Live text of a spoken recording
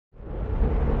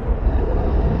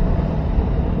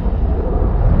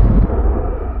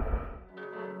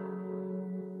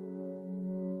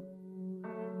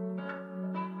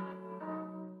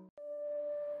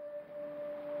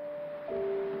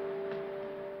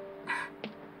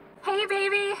Hey,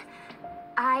 baby.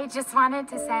 I just wanted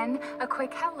to send a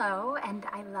quick hello and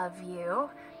I love you.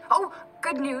 Oh,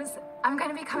 good news. I'm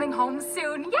gonna be coming home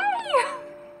soon. Yay!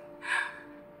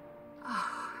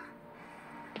 Oh,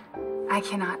 I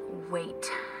cannot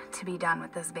wait to be done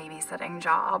with this babysitting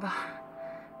job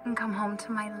and come home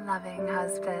to my loving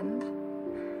husband.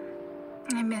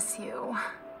 I miss you.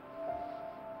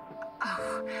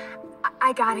 Oh,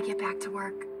 I gotta get back to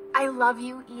work. I love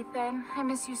you, Ethan. I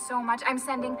miss you so much. I'm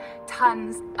sending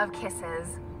tons of kisses.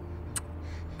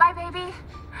 Bye, baby.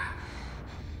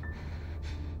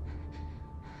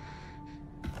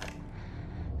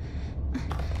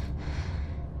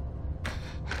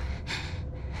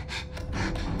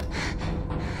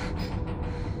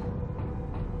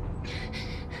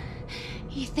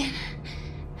 Ethan.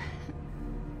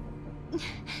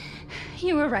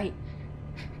 You were right.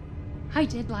 I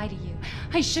did lie to you.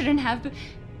 I shouldn't have, but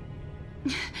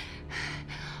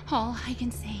all I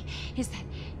can say is that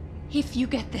if you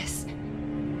get this,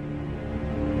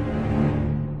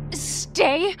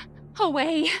 stay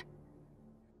away.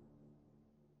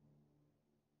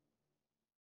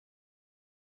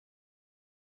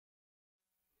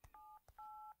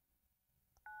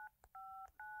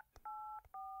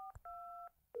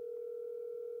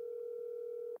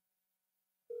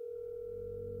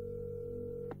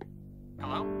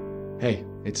 Hello? Hey,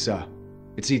 it's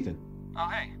Ethan. Oh,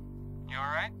 hey. You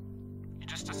alright? You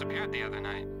just disappeared the other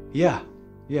night. Yeah,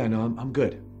 no, I'm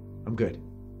good. I'm good.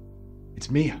 It's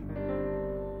Mia.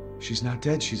 She's not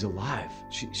dead, she's alive.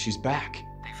 She's back.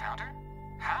 They found her?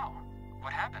 How?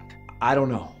 What happened? I don't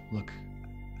know. Look,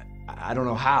 I don't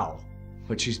know how,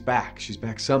 but she's back. She's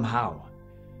back somehow.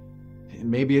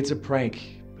 Maybe it's a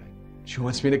prank, but she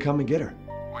wants me to come and get her.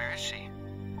 Where is she?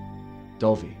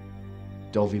 Dulvey,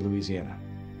 Louisiana.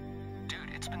 Dude,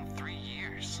 it's been 3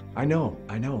 years. I know,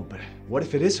 but what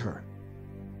if it is her?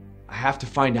 I have to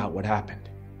find out what happened.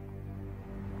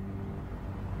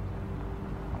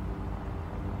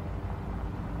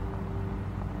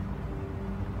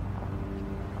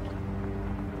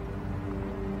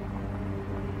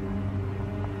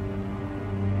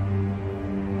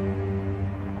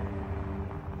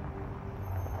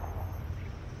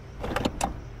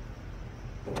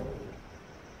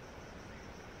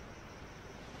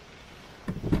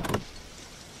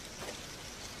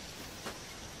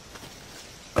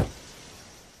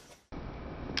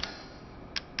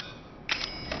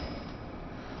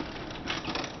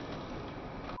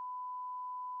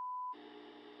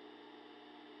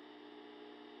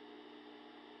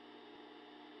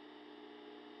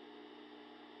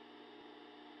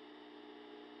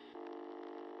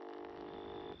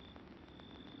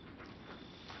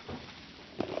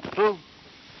 Boo.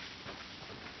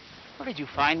 Where did you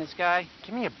find this guy?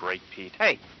 Give me a break, Pete.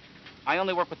 Hey, I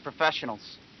only work with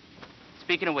professionals.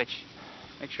 Speaking of which,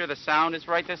 make sure the sound is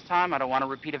right this time. I don't want a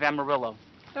repeat of Amarillo.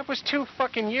 That was 2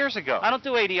 fucking years ago. I don't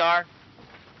do ADR.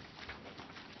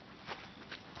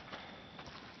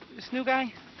 This new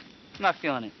guy, I'm not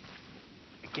feeling it.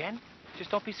 Again?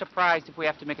 Just don't be surprised if we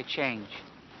have to make a change.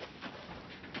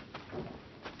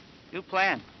 New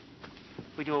plan.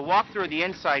 We do a walkthrough of the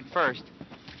inside first,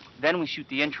 then we shoot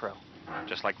the intro.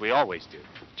 Just like we always do.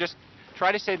 Just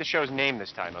try to say the show's name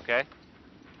this time, okay?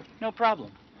 No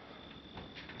problem.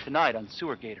 Tonight on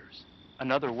Sewer Gators,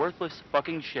 another worthless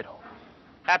fucking shithole.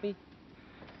 Happy?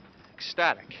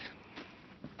 Ecstatic.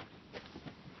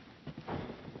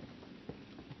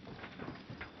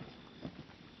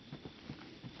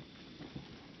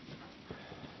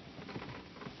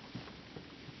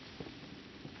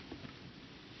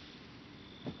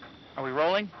 Are we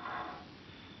rolling?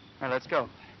 All right, let's go.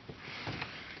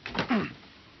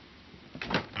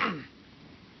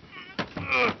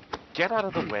 Get out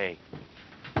of the way.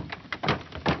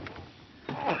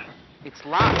 It's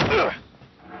locked.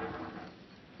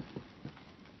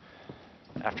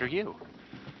 After you.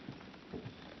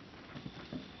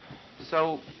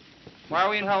 So, why are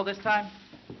we in hell this time?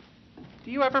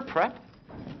 Do you ever prep?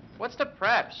 What's the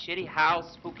prep? Shitty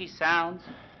house, spooky sounds?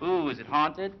 Ooh, is it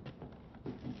haunted?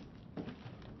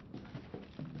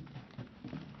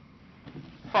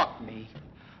 Fuck me.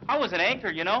 I was an anchor,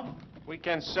 you know?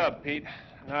 Weekend sub, Pete.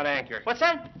 Not anchor. What's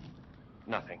that?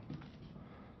 Nothing.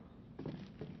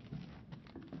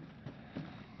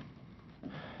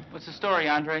 What's the story,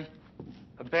 Andre?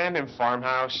 Abandoned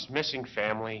farmhouse, missing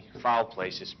family, foul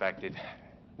play suspected.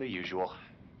 The usual.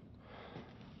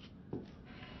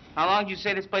 How long did you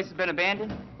say this place has been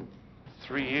abandoned?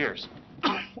 3 years.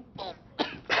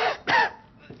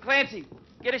 Clancy,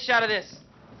 get a shot of this.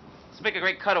 Let's make a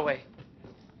great cutaway.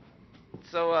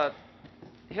 So,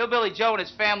 Hillbilly Joe and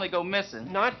his family go missing.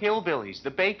 Not hillbillies,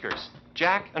 the Bakers.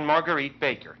 Jack and Marguerite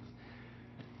Baker.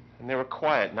 And they were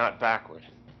quiet, not backward.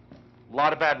 A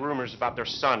lot of bad rumors about their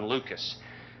son, Lucas.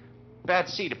 Bad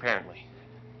seed, apparently.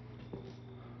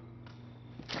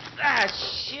 Ah,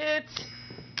 shit!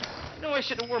 I know I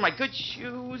should have worn my good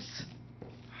shoes.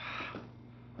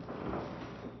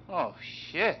 Oh,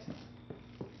 shit.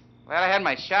 Glad I had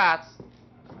my shots.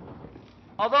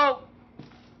 Although,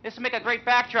 this would make a great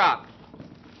backdrop.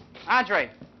 Andre,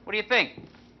 what do you think?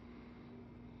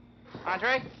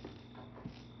 Andre?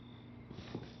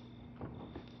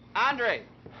 Andre!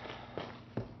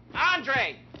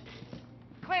 Andre!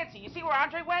 Clancy, you see where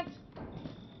Andre went?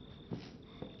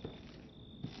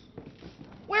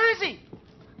 Where is he?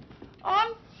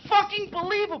 Unfucking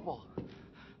believable.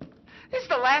 This is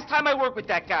the last time I work with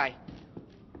that guy.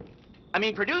 I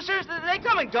mean, producers, they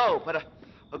come and go, but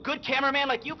a good cameraman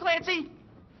like you, Clancy,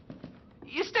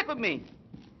 you stick with me.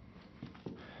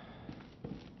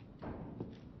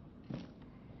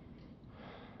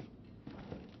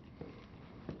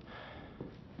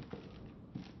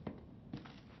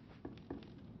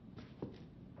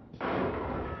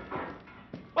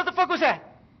 What the fuck was that?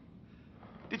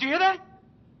 Did you hear that?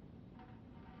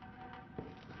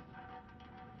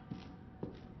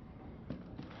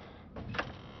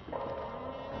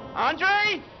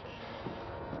 Andre?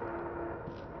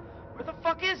 Where the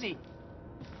fuck is he?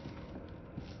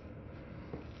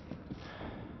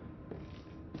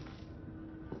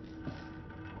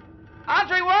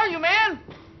 Andre, where are you, man?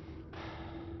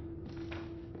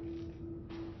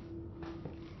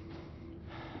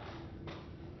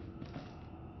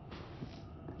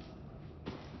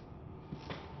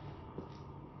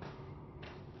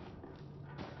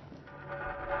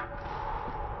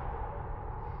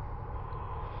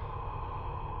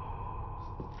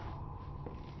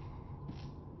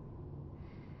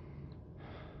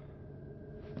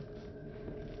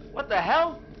 What the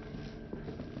hell?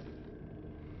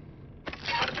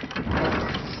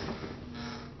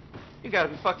 You gotta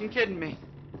be fucking kidding me.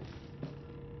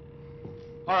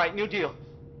 All right, new deal.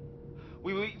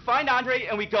 We find Andre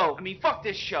and we go. I mean, fuck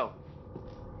this show.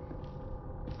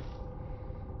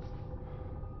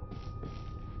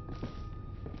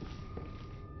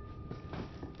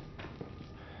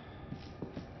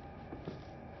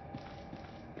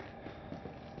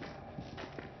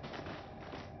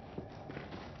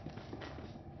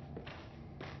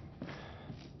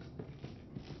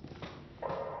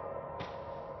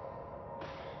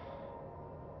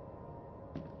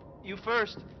 You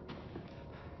first.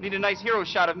 Need a nice hero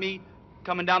shot of me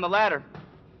coming down the ladder.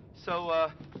 So,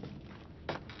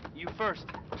 you first.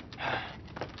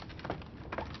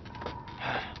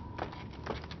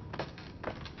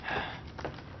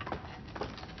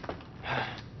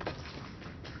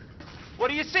 What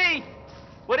do you see?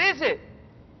 What is it?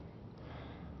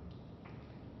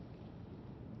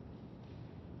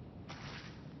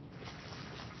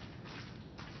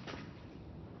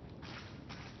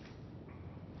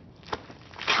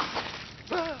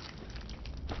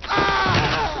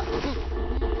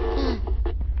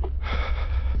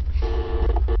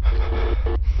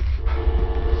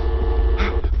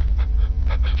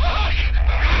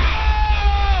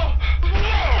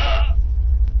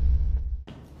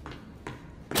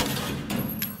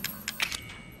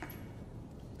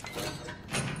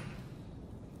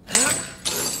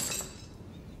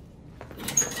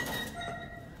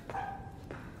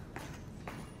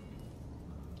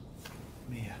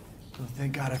 Mia, oh,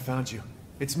 thank God I found you.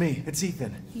 It's me. It's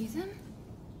Ethan. Ethan?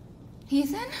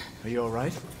 Ethan? Are you all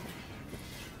right?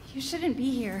 You shouldn't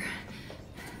be here.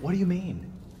 What do you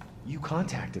mean? You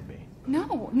contacted me.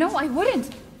 No, I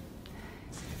wouldn't.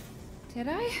 Did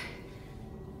I?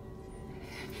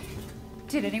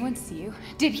 Did anyone see you?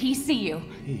 Did he see you?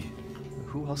 Hey,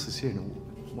 who else is here?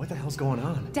 What the hell's going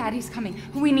on? Daddy's coming.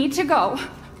 We need to go.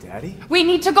 Daddy? We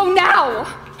need to go now!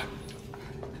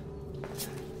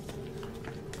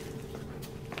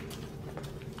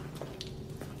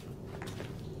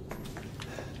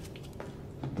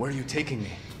 Where are you taking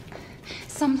me?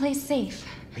 Someplace safe.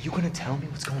 Are you gonna tell me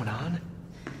what's going on?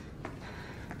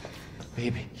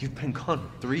 Baby, you've been gone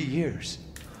 3 years.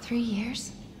 3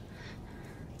 years?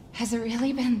 Has it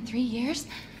really been 3 years?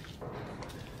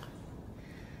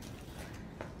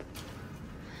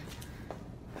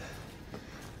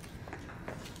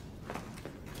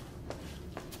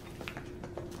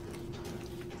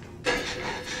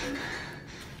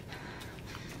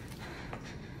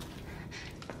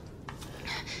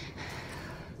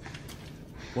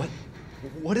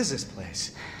 What is this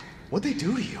place? What'd they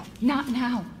do to you? Not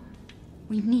now.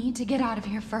 We need to get out of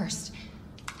here first.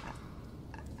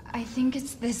 I think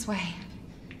it's this way.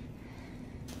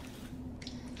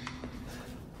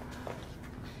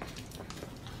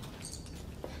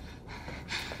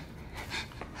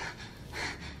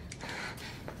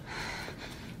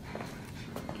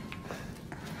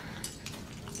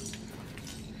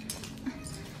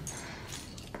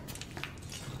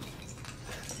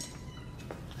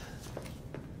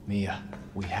 Mia,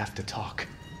 we have to talk.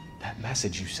 That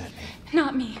message you sent me.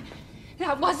 Not me.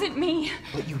 That wasn't me.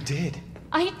 But you did.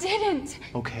 I didn't.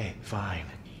 Okay, fine.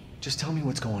 Just tell me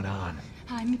what's going on.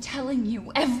 I'm telling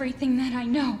you everything that I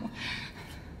know.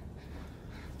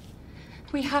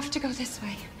 We have to go this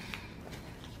way.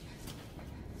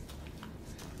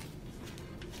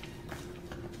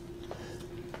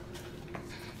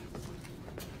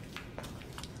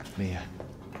 Mia,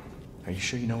 are you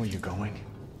sure you know where you're going?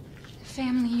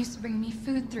 Family used to bring me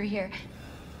food through here.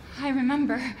 I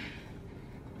remember.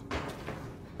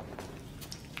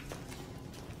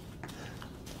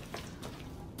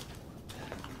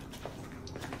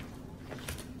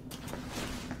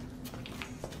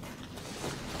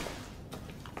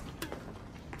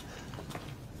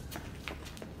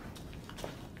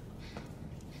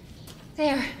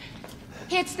 There.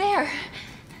 It's there.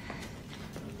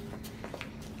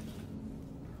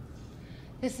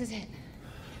 This is it.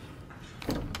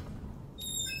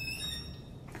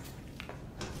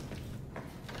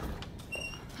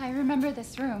 I remember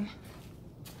this room.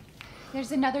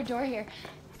 There's another door here.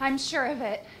 I'm sure of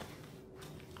it.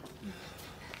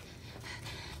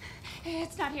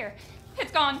 It's not here.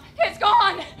 It's gone. It's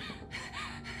gone!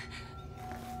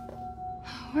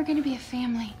 We're gonna be a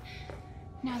family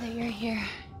now that you're here.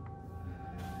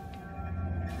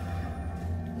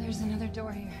 There's another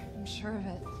door here. I'm sure of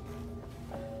it.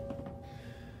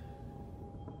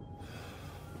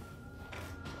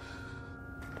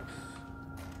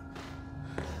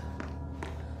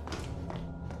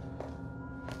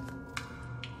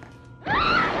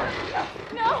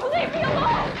 No, leave me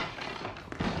alone!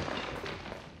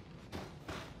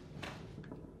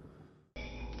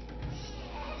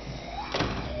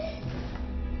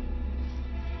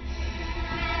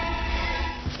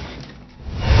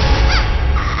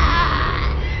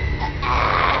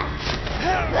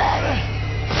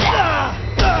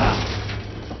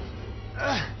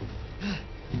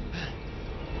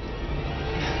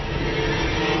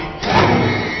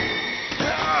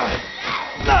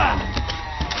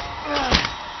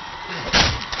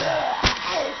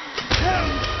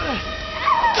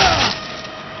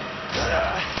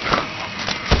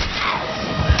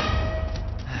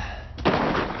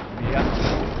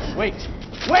 Wait!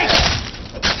 Wait!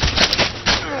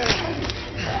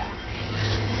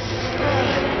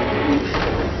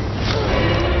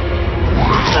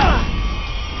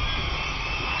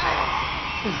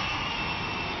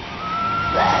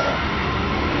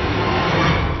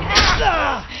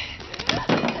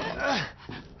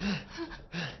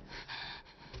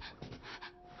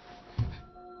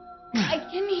 I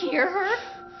can hear her.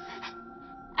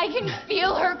 I can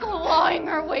feel her clawing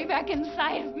her way back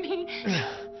inside of me.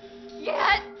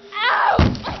 Get out!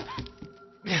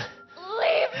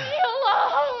 Leave me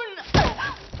alone!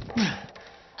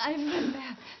 I've been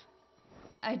bad.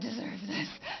 I deserve this.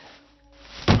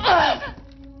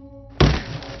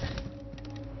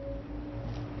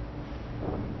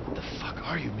 What the fuck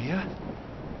are you, Mia?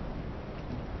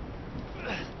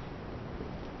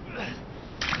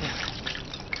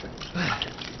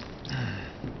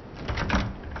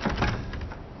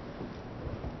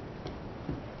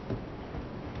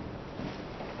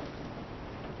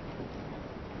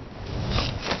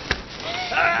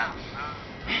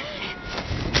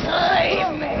 Leave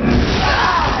me!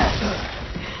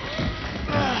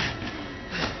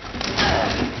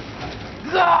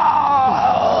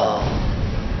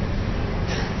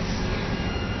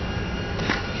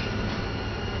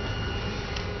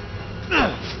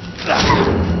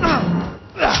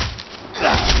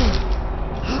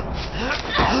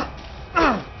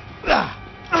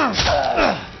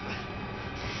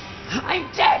 I'm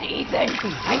dead, Ethan!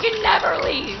 I can never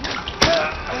leave!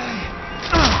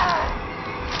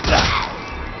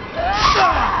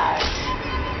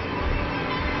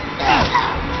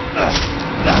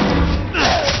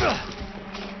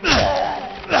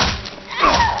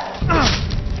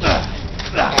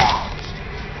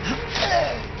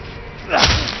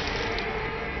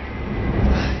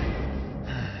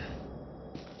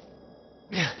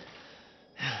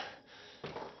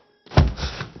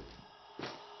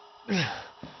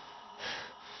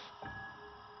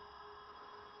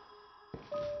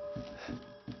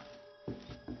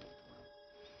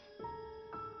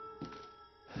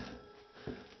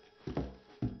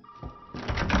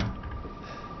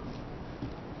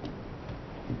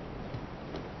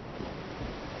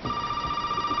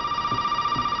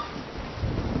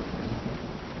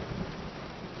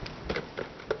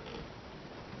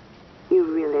 You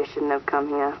really shouldn't have come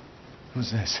here.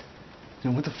 Who's this?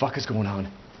 And what the fuck is going on?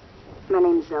 My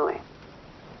name's Zoe.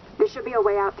 There should be a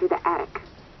way out through the attic.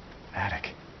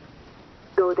 Attic.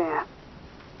 Go there.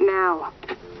 Now.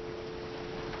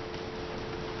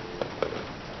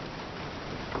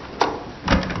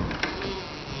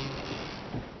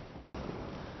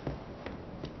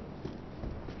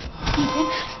 Ethan,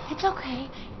 it's okay.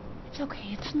 It's okay,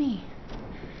 it's me.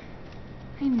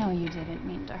 I know you didn't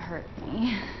mean to hurt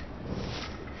me.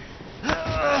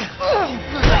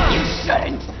 You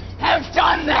shouldn't have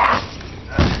done that!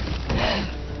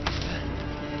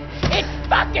 It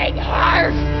fucking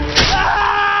hurts!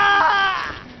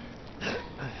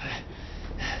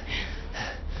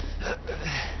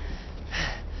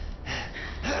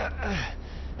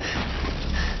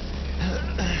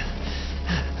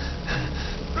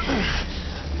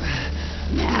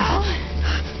 Now,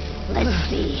 let's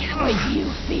see what you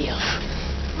feel.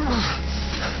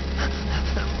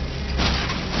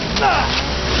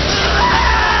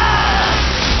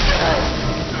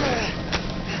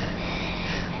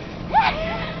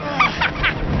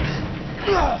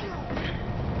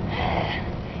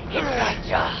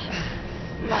 Infectia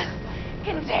must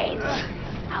contain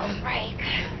outbreak.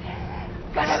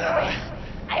 Gonna quit,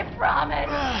 I promise.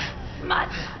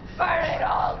 Must burn it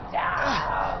all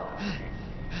down.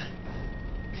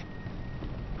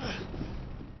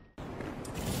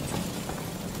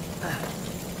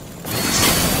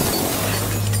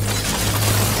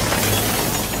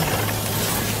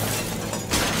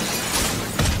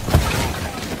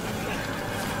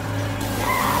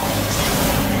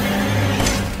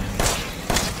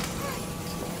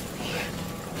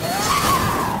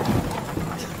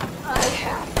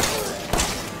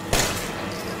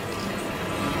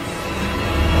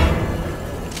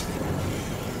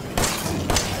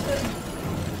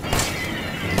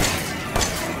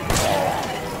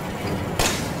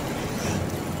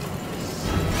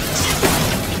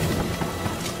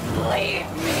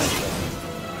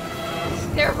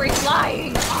 They're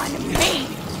relying on me.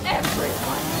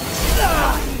 Everyone is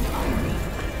relying on me.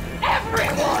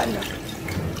 Everyone!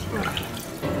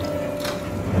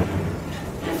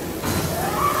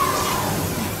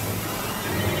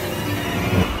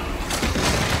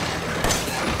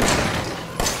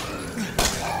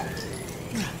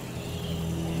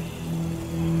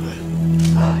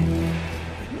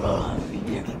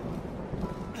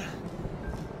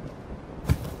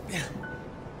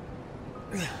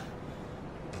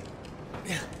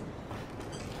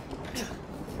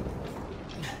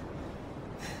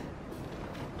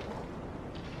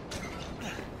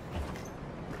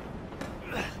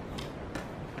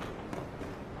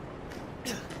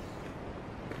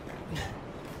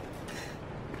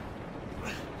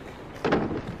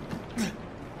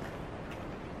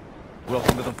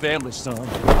 Welcome to the family, son.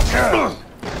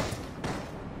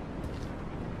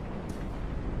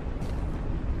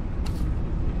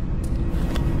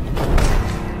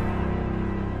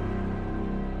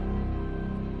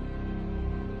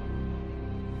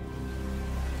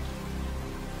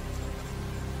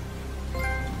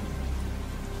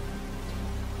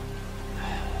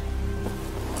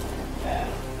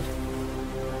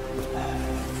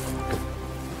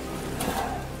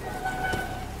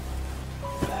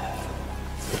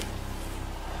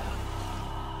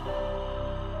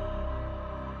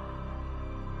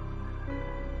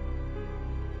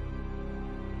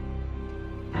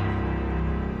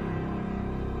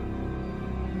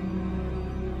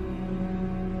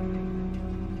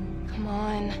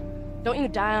 Don't you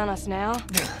die on us now.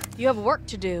 You have work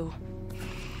to do.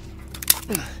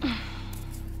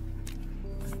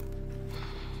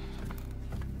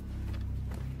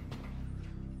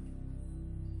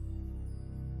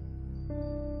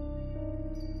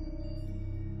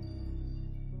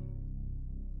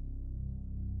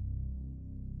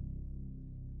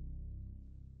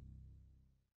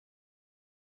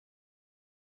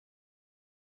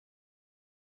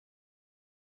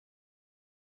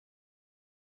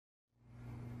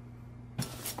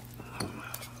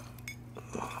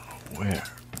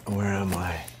 Where am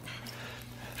I?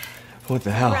 What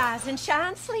the hell? Rise and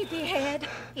shine, sleepyhead.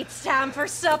 It's time for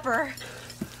supper.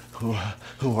 Who are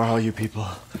all you people?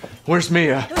 Where's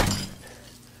Mia?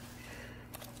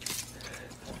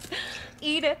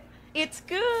 Eat it. It's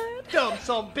good. Dumb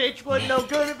son of a bitch wasn't no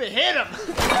good if it hit him.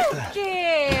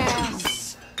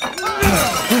 Yes. Get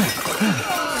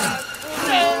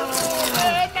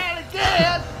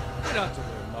out the way,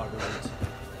 Marguerite.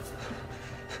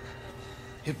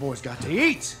 His boy's got to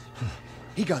eat.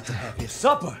 He got to have his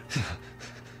supper.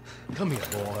 Come here,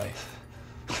 boy.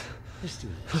 Let's do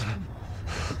this. Come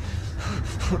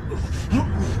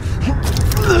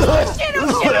Oh shit,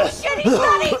 oh shit, oh shit! He's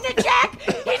not eating it, Jack!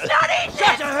 He's not eating it!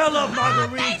 Shut the hell up,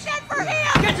 Marguerite! I made that for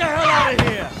him! Get the hell out of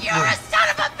here! You're a son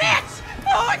of a bitch!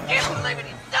 Oh, I can't believe it!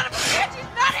 You son of a bitch! He's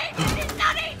not eating it! He's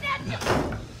not eating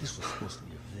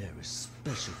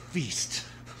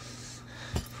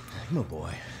a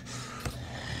boy.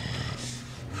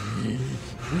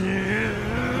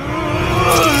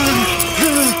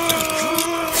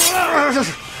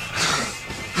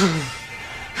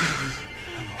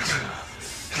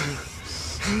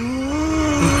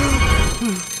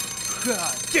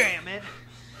 God damn it!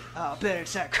 I'll bet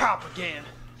it's that cop again.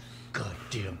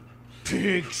 Goddamn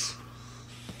pigs!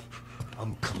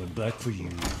 I'm coming back for you.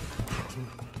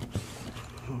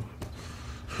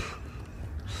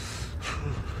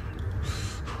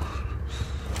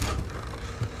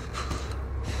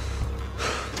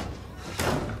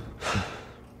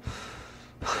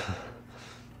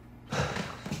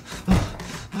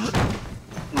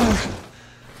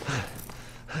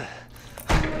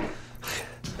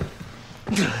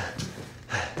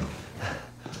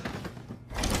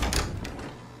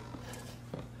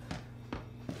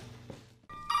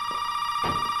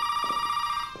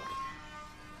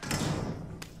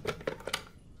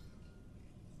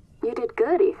 You did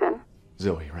good, Ethan.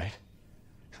 Zoe, right?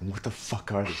 And what the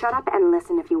fuck are these? Shut up and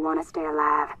listen if you want to stay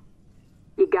alive.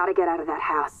 You gotta get out of that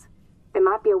house. There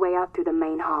might be a way out through the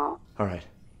main hall. All right.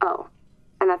 Oh,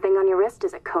 and that thing on your wrist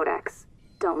is a codex.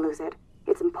 Don't lose it.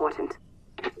 It's important.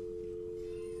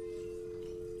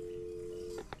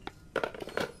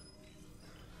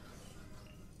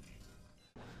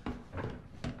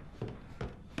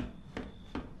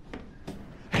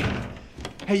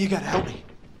 Hey, you gotta help me.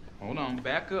 Hold on,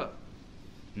 back up.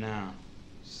 Now,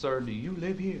 sir, do you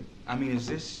live here? I mean, is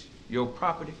this your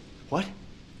property? What?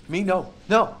 Me? No.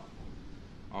 No.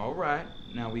 All right.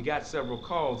 Now, we got several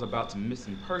calls about some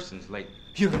missing persons lately.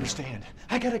 You don't understand.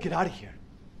 I gotta get out of here.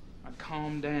 Now,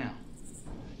 calm down.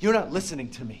 You're not listening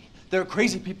to me. There are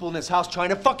crazy people in this house trying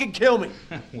to fucking kill me.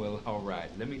 Well, all right.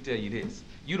 Let me tell you this.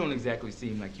 You don't exactly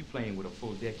seem like you playing with a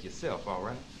full deck yourself, all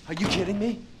right? Are you kidding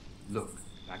me? Look,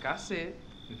 like I said,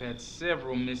 we've had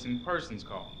several missing persons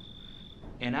calls.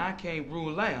 And I can't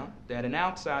rule out that an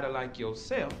outsider like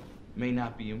yourself may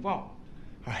not be involved.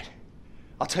 All right.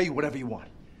 I'll tell you whatever you want.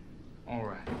 All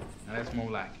right. Now, that's more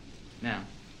like it. Now,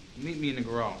 meet me in the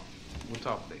garage. We'll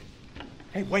talk there.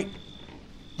 Hey, wait.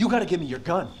 You gotta give me your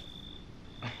gun.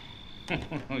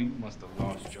 You must have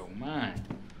lost your mind.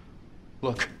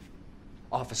 Look,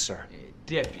 officer.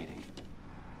 Deputy.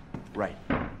 Right.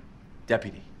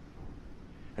 Deputy.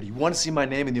 Now, do you want to see my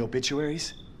name in the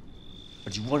obituaries? Or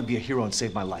do you want to be a hero and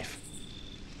save my life?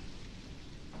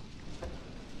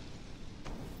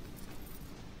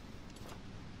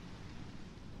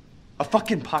 A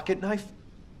fucking pocket knife?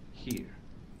 Here.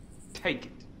 Take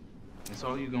it. That's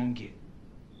all you're gonna get.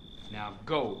 Now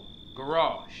go.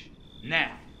 Garage.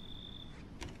 Now.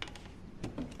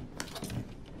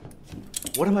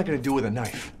 What am I gonna do with a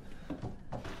knife?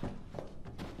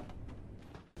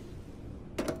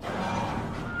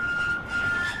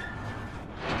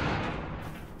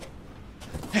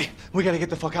 Hey, we gotta get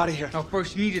the fuck out of here. Now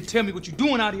first you need to tell me what you're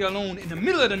doing out here alone in the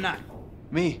middle of the night.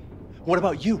 Me? What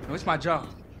about you? No, it's my job.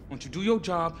 Why don't you do your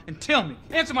job and tell me?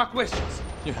 Answer my questions.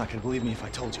 You're not gonna believe me if I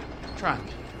told you. Try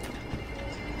me.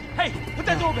 Hey, put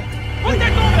that door back. Put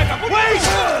that door back up.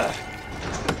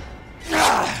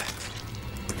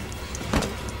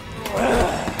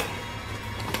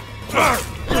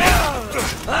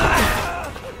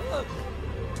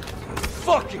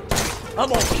 Fuck it! I'm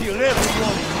gonna kill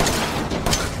everyone.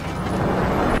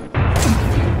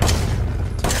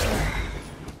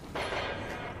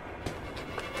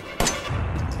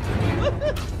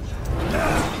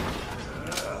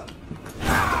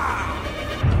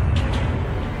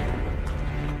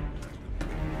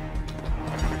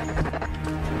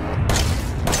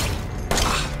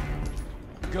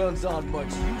 Guns aren't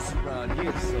much use around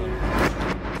here, son.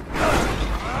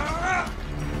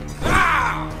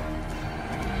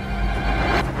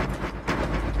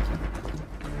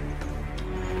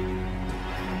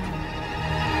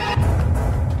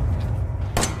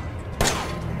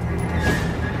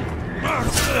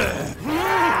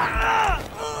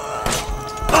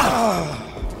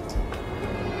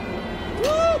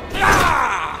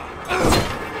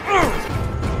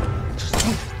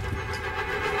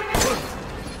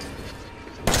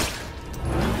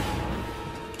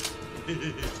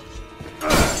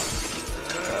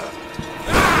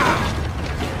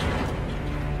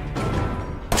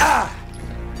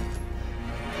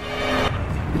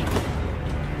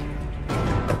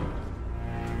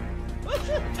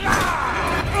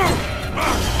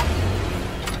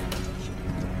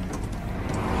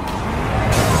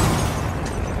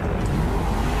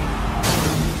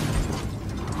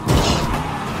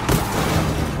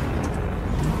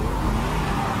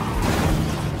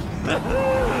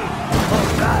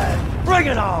 Bring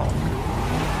it on!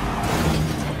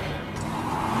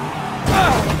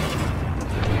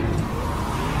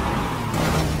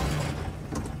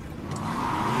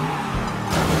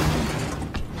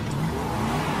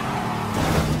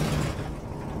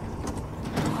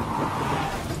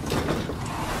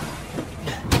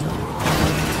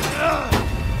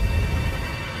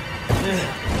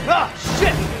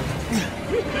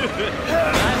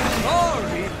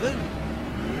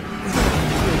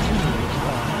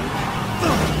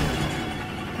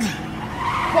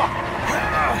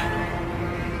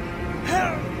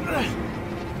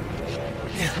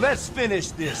 finish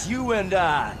this, you and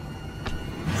I.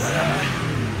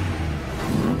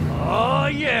 Oh,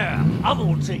 yeah. I'm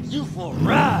gonna take you for a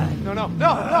ride. No!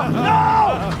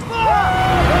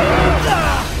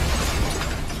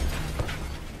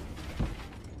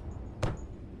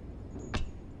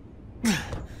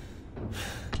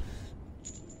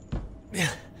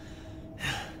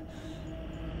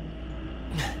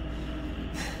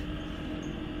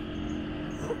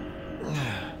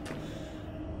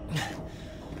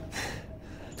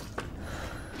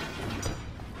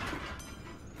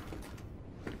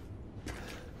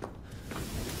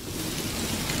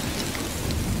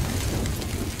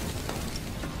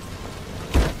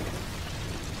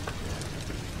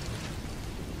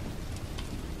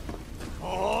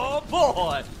 Oh,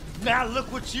 boy. Now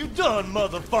look what you done,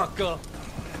 motherfucker.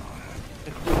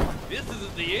 This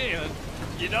isn't the end,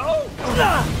 you know?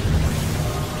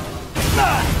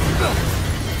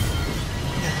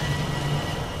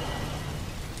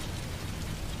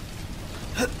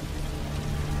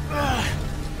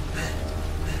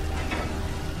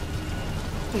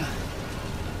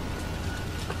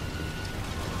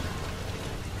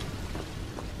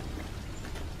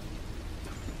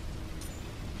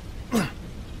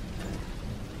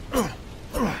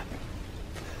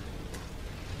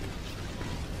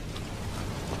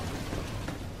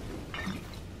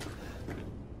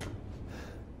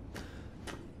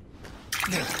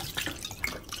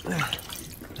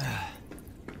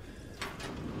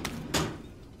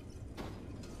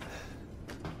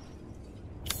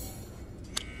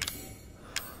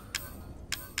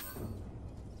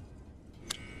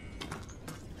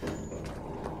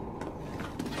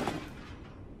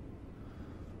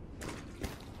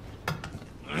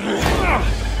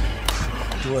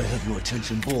 Do I have your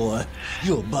attention, boy?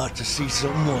 You're about to see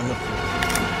something wonderful.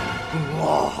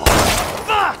 Oh,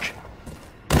 fuck!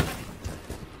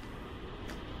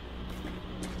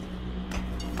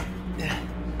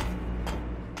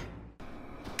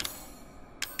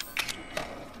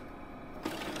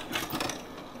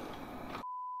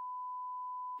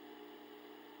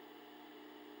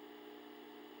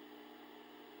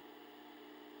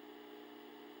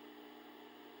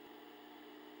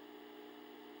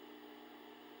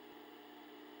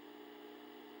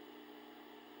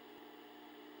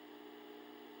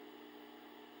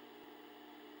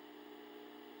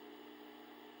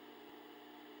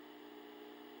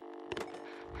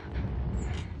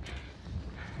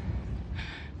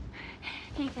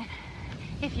 Ethan,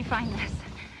 if you find this,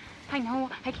 I know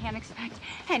I can't expect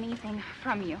anything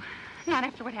from you. Not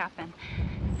after what happened,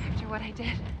 after what I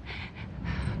did.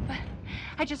 But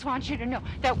I just want you to know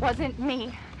that wasn't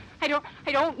me. I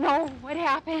don't know what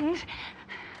happened.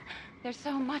 There's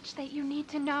so much that you need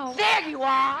to know. There you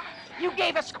are! You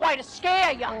gave us quite a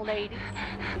scare, young lady.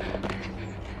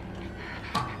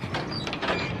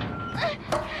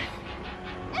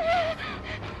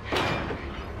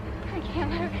 I can't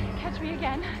let her catch me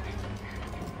again.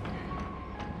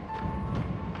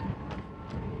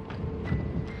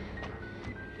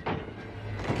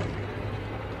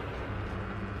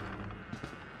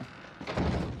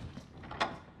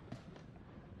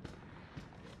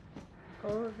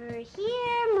 Over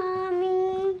here,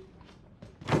 Mommy.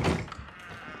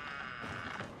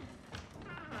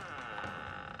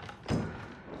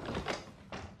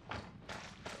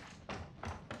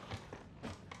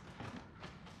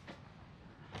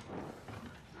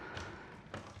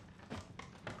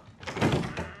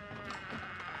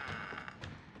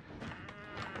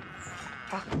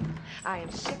 I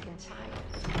am sick and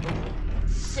tired.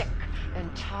 Sick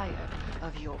and tired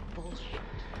of your bullshit.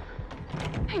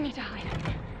 I need to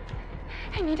hide.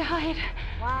 I need to hide.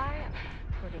 Why are you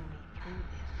putting me through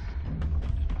this?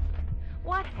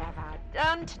 What have I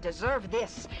done to deserve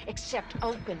this except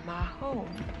open my home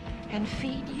and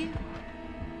feed you?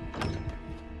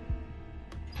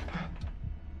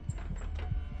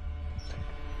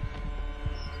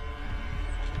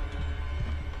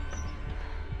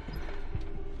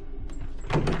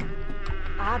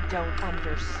 I don't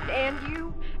understand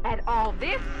you at all.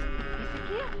 This is a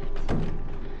gift.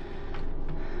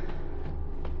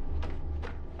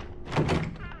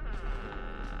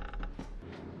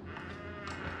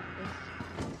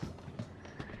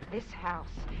 This house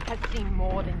has seen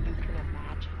more than you can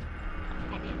imagine.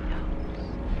 And it knows.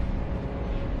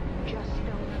 You just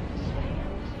don't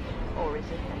understand. Or is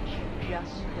it that you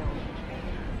just don't care?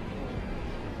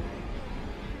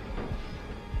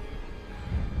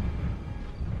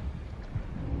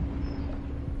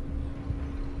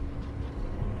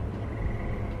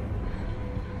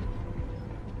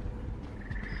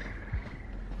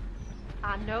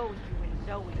 I know you and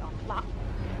Zoe are plotting.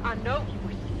 I know you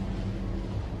were.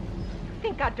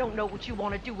 think I don't know what you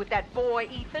want to do with that boy,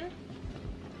 Ethan?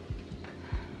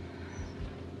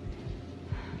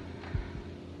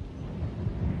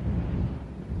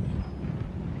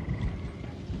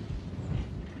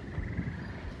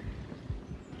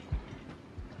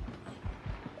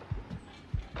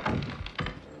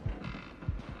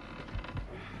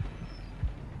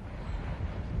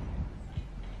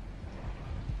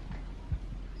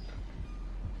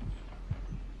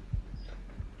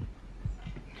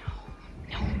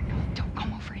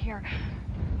 Here.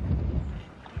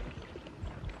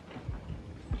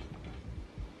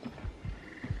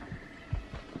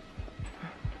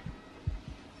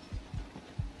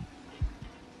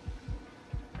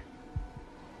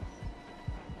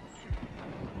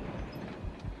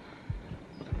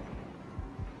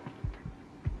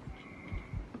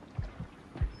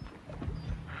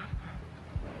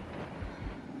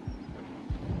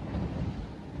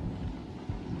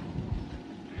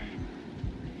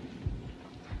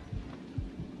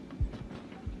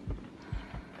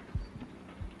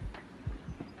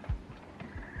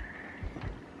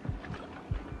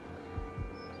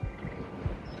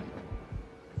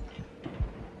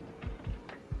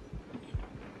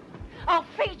 I'll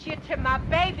feed you to my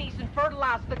babies and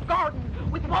fertilize the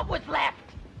garden with what was left.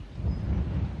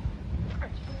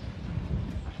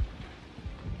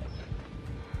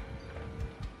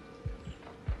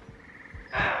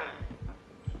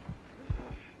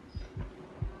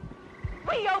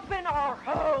 We open our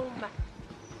home.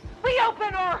 We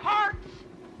open our hearts.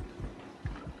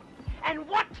 And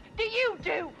what do you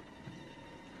do?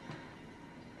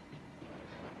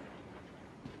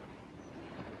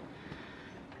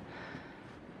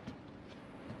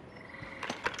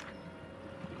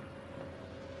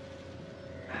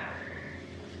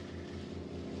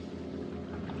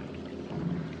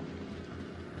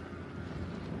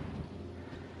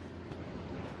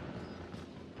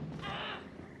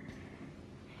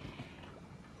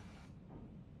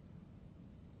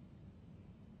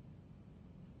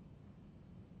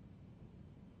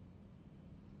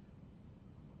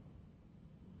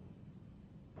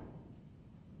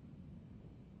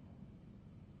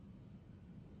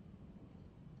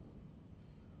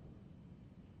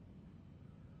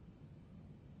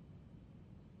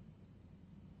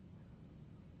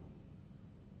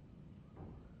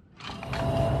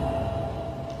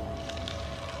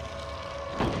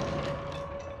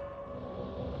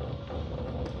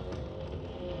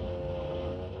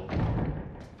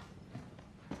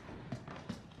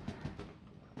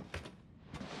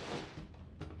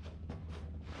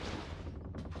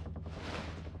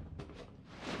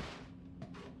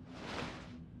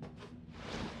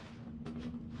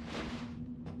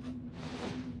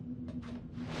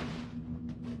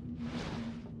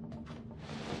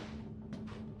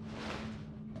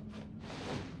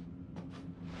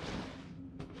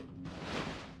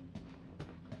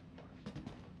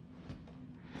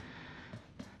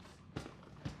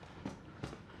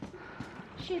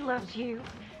 She loves you.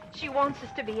 She wants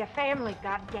us to be a family,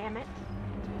 goddammit.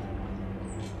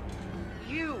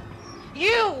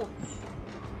 You!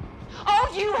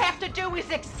 All you have to do is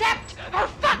accept her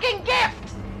fucking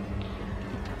gift!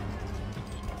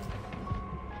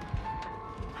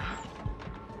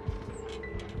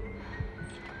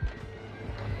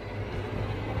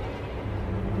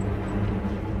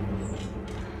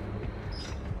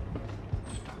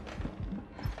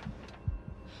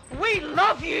 We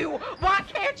love you! Why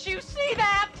can't you see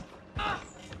that?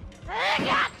 I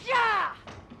gotcha!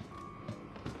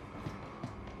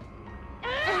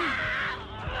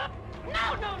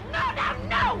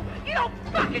 No! You don't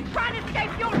fucking try to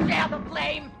escape your share of the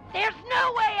blame! There's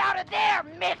no way out of there,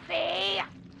 Missy!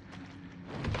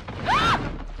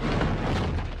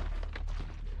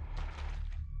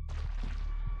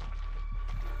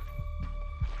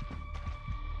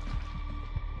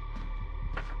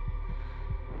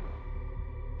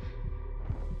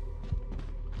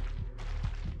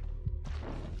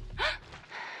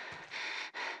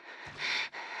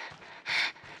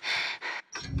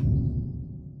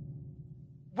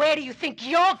 Where do you think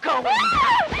you're going?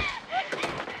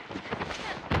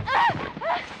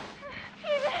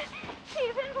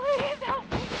 Ethan, please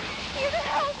help me. Ethan,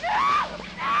 help me.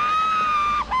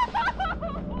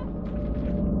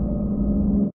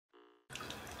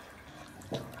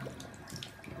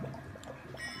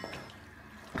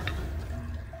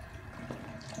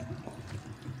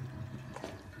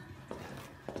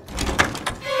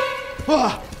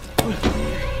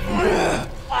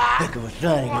 Heck of a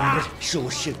thing, man. This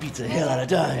sure shit beats the hell out of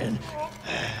dying.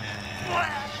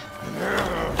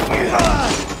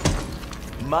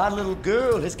 My little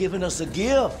girl has given us a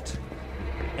gift.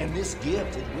 And this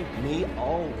gift is with me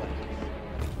always.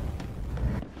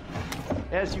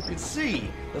 As you can see,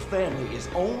 the family is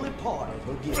only part of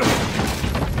her gift.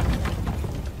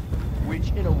 Which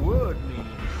in a word means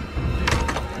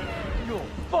you're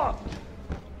fucked.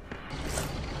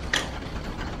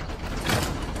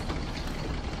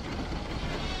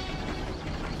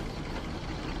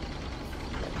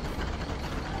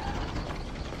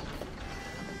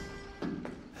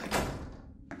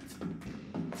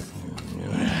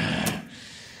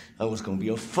 I was gonna be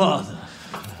a father.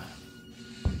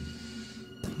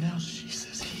 Now she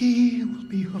says he will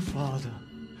be her father.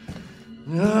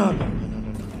 No.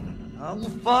 I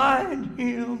will find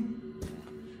him,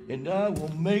 and I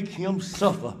will make him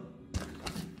suffer.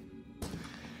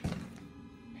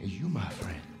 And you, my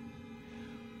friend,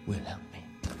 will help me.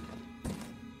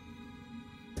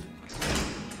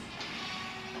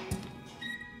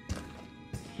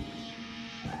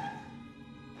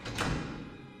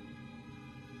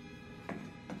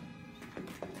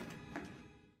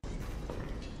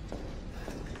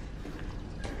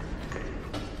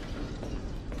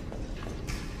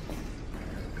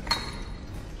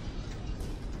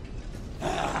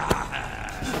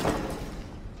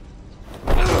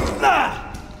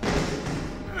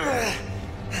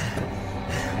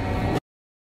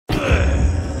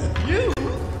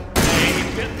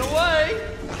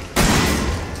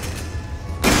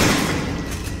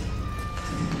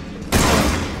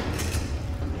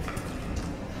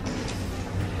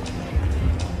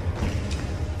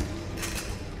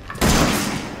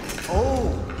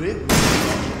 Big man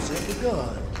got himself a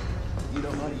gun. You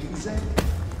know how to use that?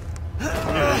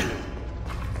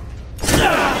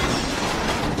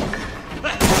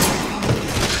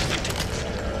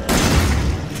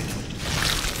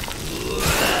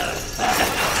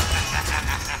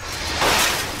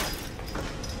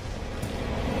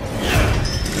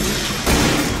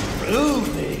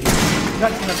 Moving.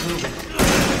 That's not moving.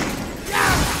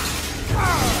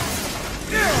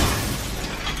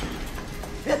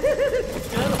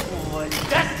 Boy,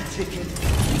 that's the chicken.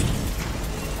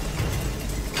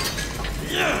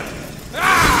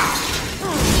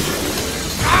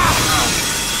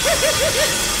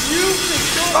 You think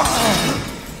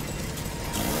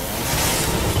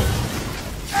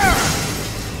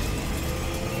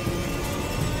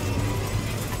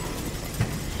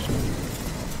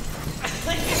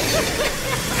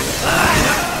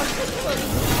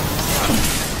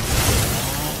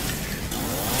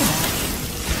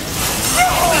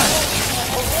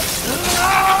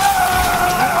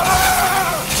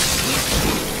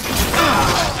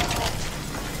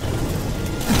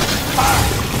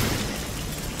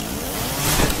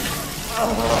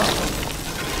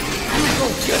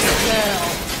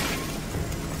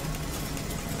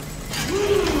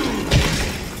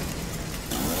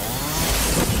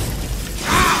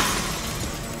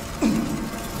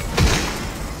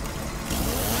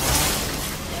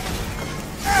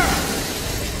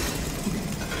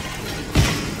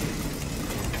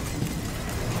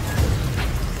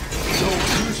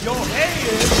your head.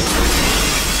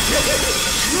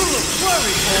 You look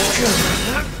worried,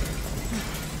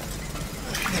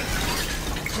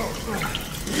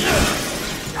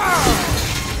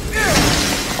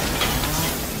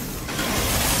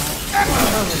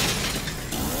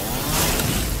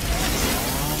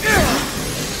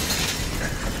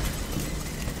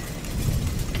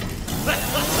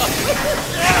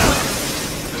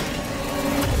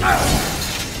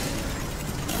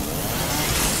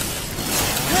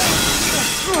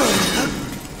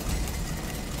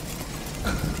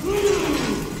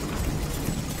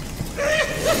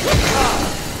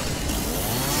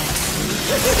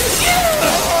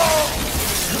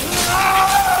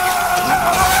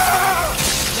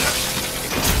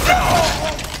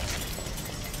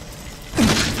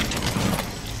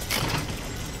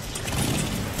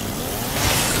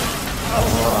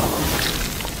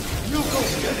 You go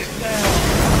get it now.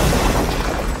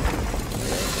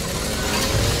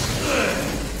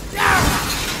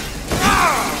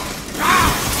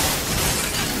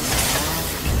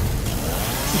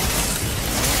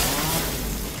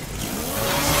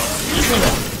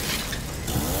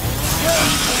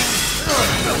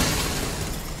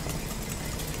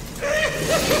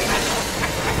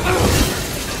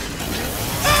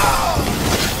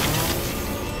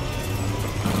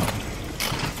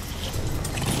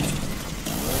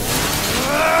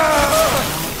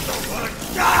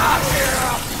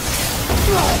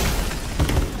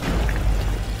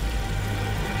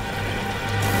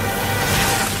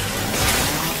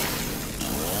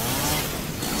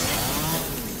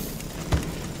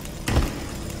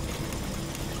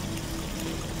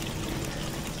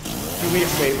 do me a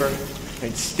favor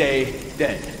and stay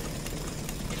dead.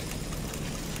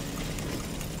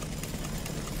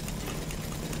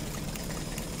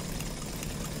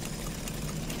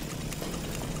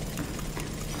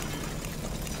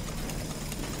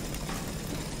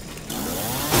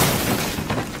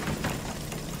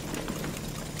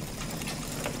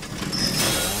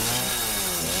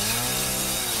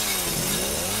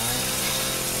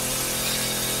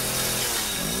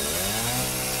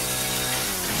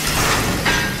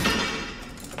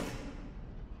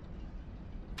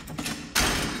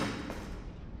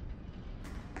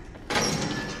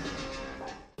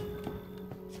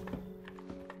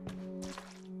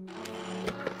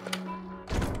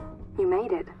 You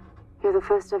made it. You're the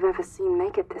first I've ever seen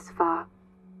make it this far.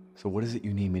 So what is it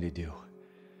you need me to do?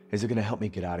 Is it gonna help me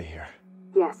get out of here?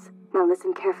 Yes. Now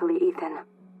listen carefully, Ethan.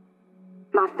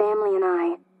 My family and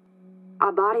I,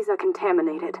 our bodies are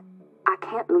contaminated. I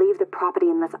can't leave the property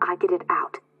unless I get it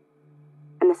out.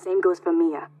 And the same goes for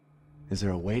Mia. Is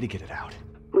there a way to get it out?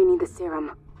 We need the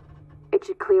serum. It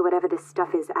should clear whatever this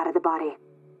stuff is out of the body.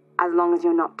 As long as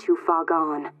you're not too far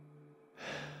gone.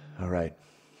 All right.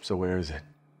 So where is it?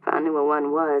 If I knew where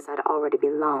one was, I'd already be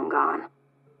long gone.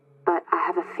 But I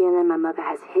have a feeling my mother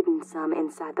has hidden some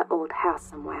inside the old house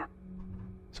somewhere.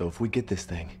 So if we get this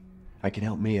thing, I can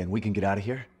help Mia and we can get out of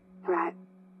here? Right.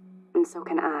 And so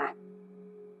can I.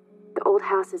 The old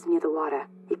house is near the water.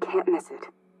 You can't miss it.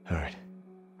 All right.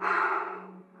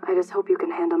 I just hope you can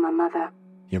handle my mother.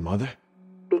 Your mother?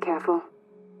 Be careful.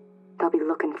 They'll be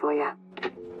looking for you.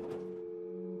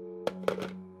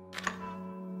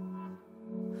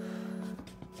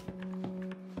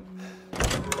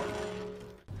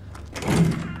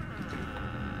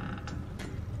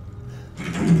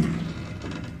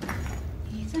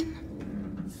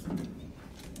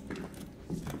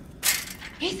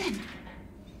 Ethan!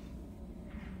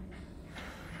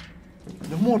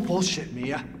 No more bullshit,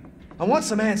 Mia. I want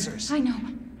some answers. I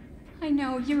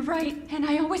know, you're right, and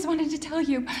I always wanted to tell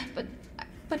you, but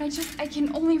I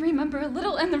can only remember a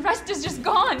little, and the rest is just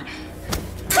gone.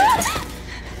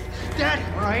 Daddy,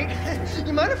 all right?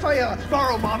 You mind if I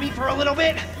borrow Mommy for a little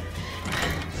bit?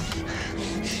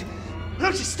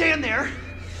 Don't you stand there.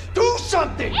 Do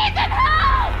something! Ethan,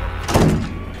 help!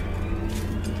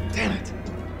 Damn it.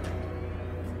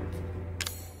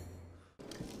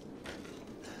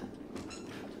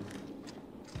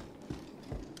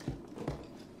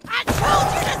 I told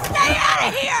you to stay out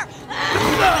of here!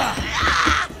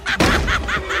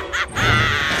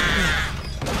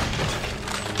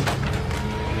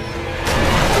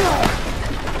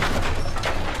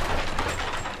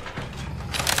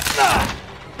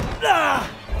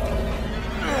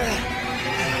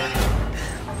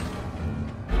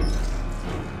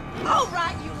 All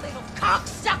right, you little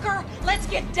cocksucker! Let's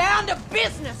get down to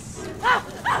business!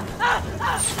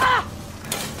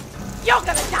 You're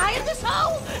gonna die in this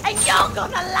hole, and you're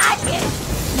gonna like it!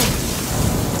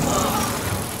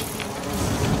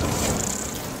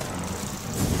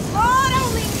 Lord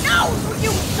only knows what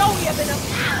you and Tony have been up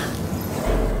to!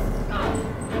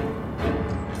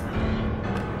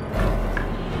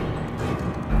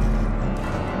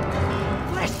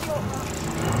 Bless your heart.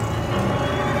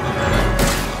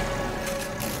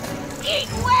 Eat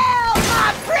well, my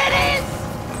pretties!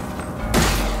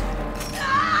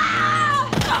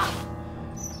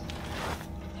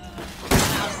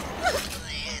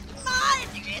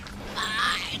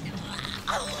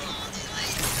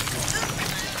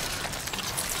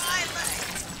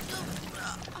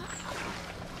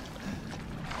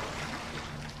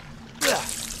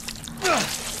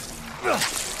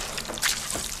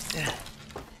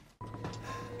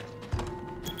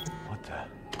 What the?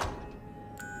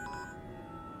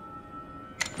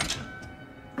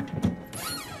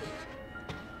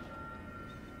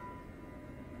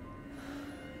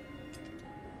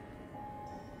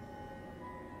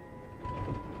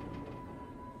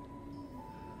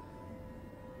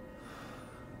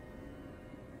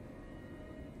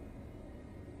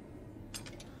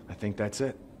 I think that's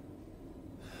it.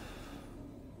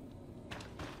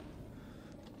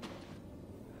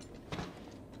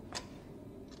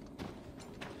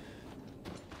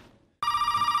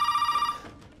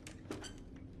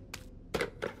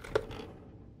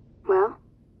 Well,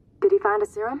 did he find a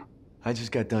serum? I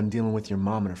just got done dealing with your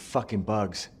mom and her fucking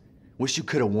bugs. Wish you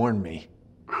could have warned me.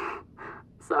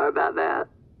 Sorry about that.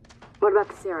 What about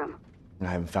the serum? I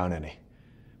haven't found any,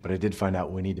 but I did find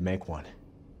out we need to make one.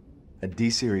 A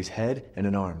D-series head and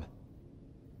an arm.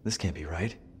 This can't be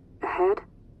right. A head?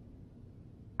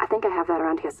 I think I have that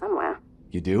around here somewhere.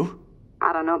 You do?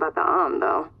 I don't know about the arm,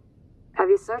 though. Have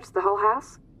you searched the whole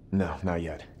house? No, not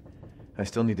yet. I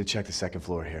still need to check the second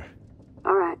floor here.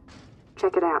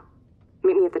 Check it out.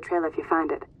 Meet me at the trailer if you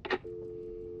find it.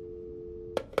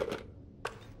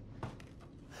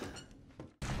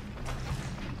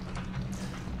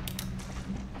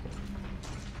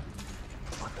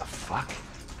 What the fuck?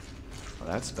 Well,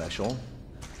 that's special.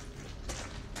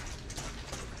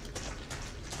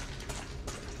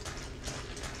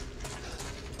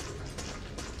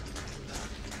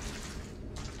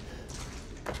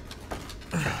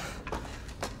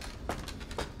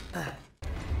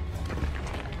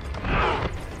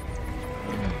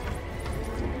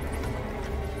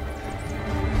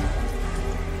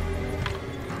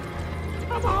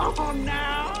 Come on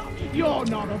now! You're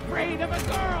not afraid of a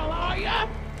girl, are ya?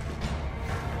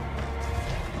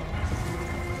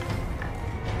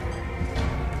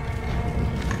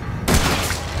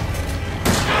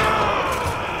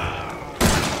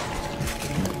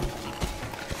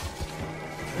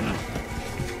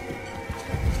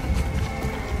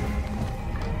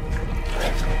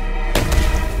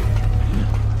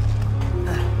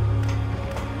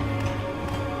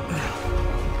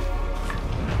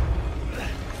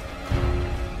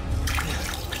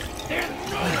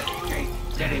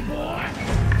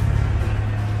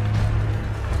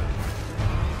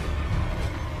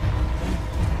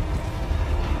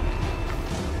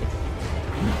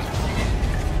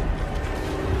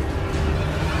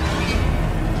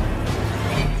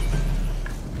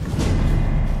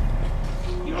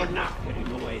 You're not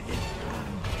getting away this time.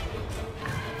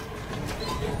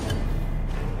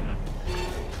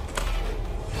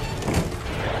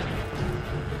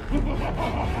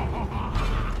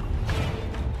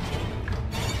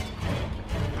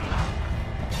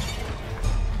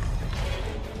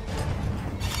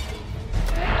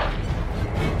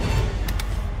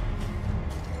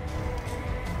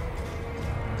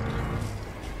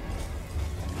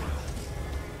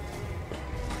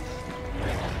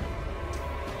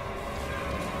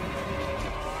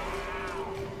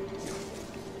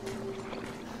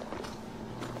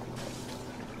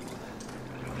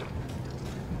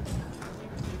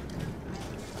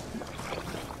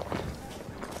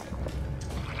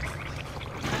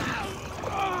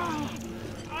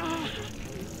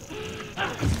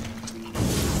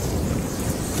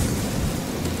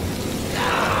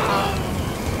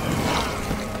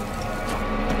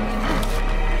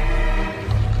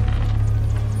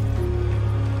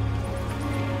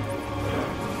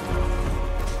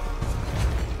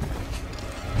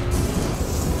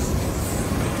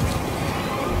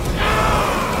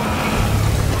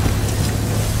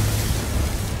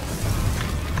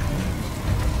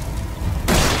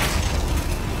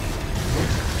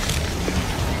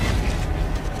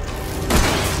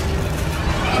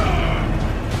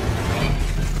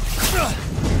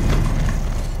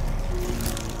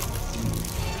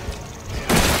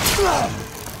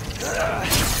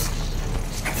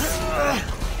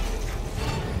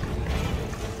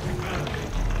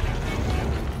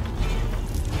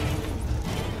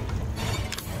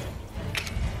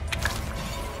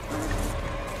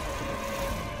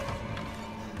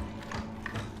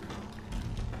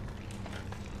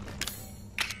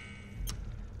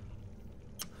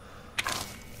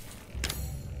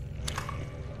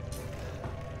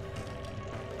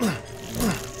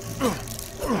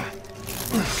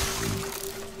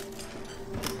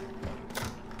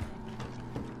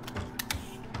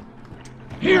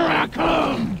 Here I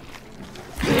come!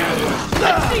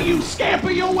 Let's see you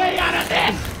scamper your way out of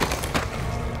this!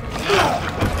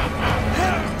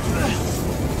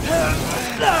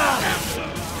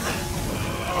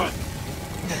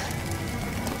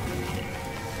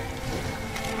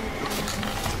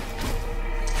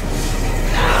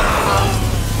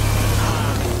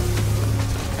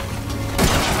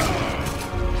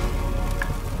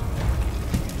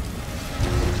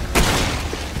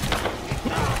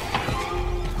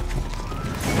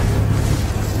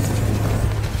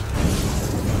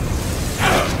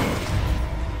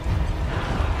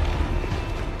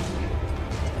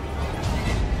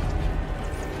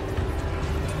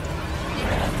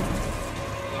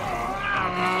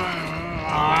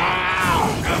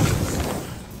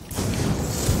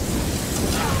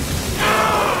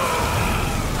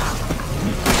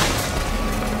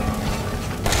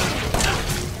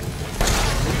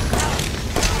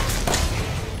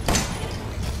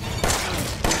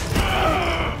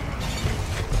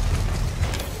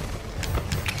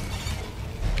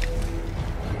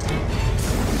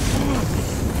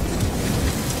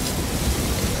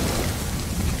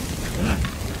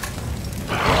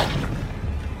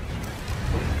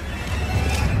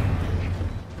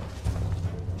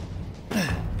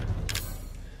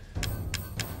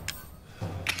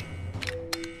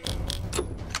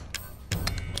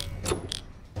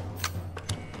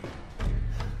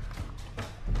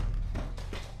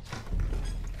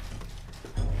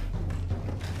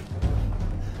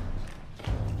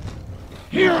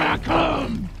 Here I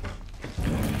come!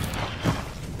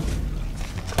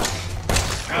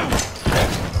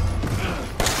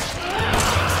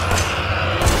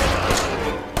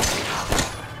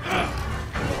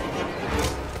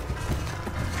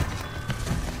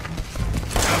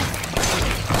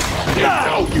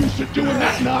 No use of doing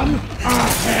that, none. I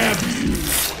have you.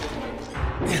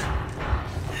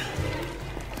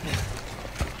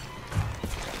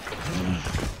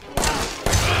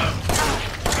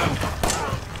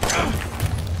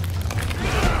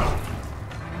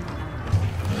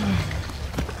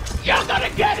 You're gonna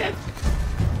get it!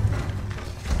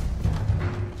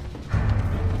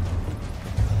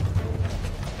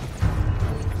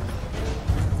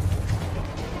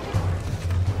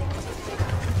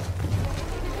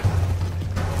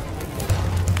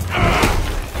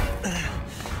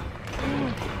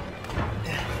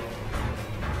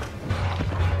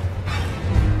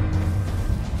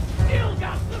 Still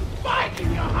got some spike in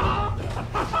you, huh?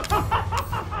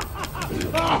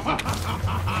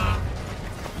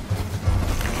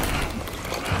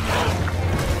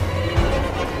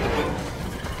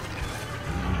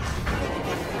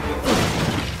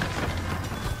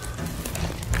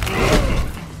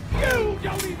 You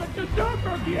don't even deserve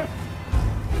her gift!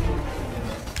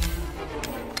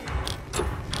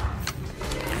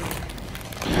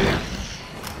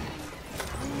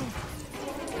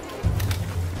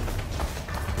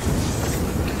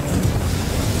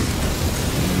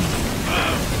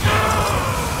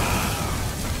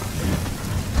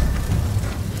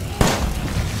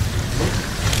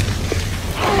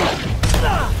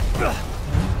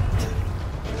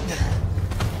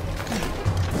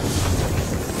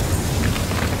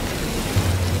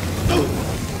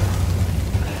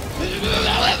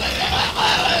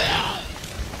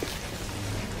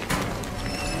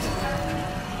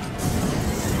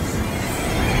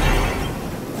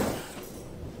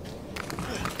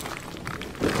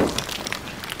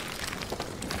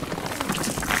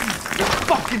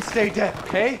 Fucking stay dead,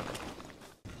 okay?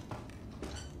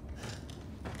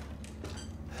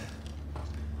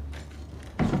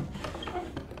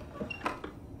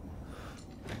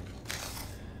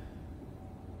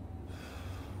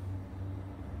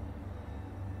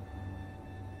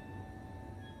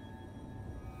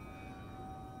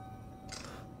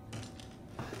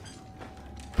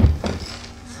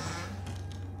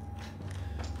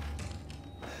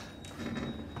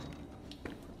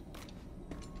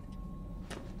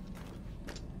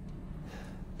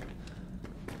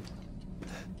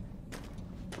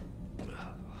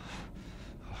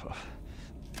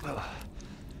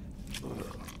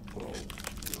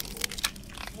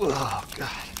 Oh, God.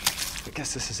 I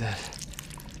guess this is it.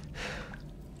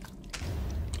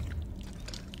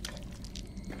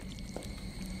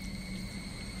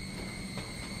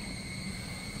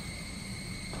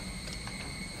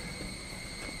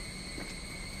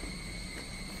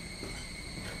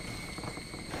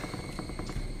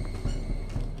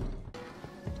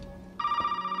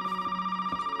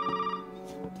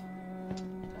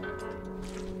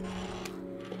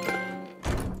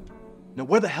 Now,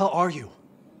 where the hell are you?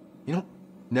 You know,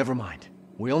 never mind.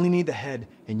 We only need the head,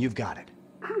 and you've got it.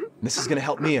 This is gonna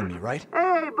help me and me, right?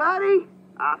 Hey, buddy.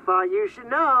 I thought you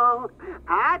should know.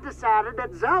 I decided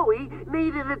that Zoe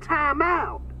needed a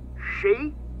timeout.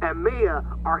 She and Mia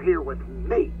are here with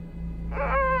me.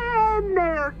 And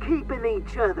they're keeping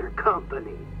each other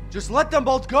company. Just let them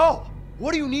both go!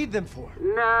 What do you need them for?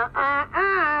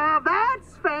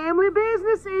 That's family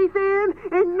business, Ethan,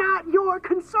 and not your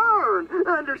concern,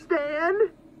 understand?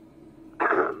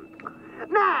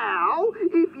 Now,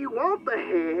 if you want the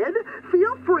head,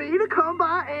 feel free to come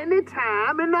by any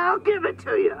time and I'll give it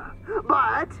to you.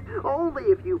 But only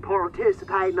if you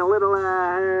participate in a little,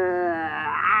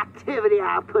 activity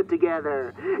I put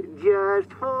together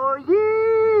just for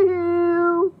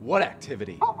you. What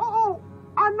activity? Oh,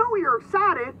 I know you're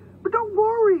excited, but don't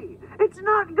worry. It's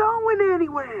not going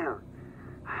anywhere.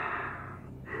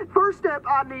 First step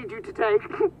I need you to take,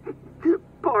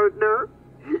 partner,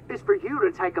 is for you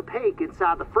to take a peek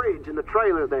inside the fridge in the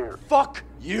trailer there. Fuck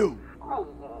you! Oh,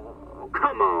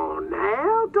 come on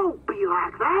now. Don't be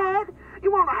like that.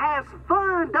 You want to have some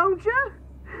fun, don't you?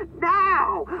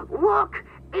 Now, look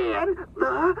in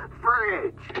the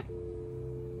fridge.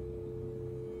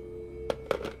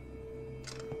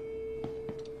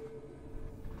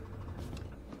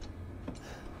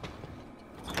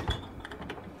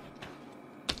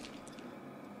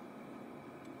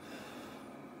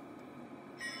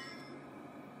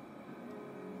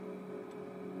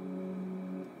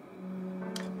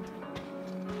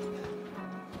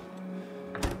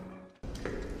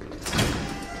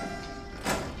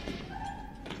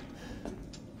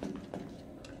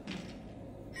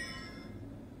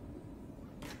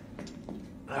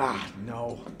 Ah,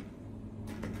 no.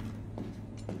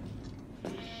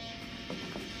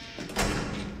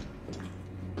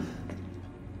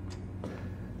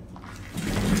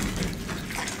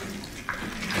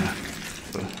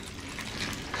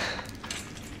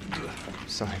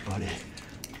 Sorry, buddy.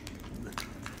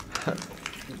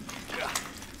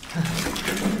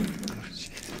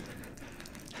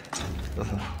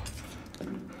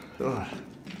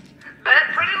 That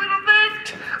pretty little thing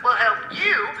will help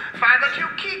you find the 2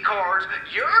 key cards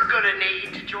you're gonna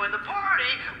need to join the party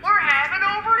we're having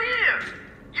over here.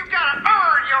 You gotta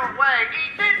earn your way,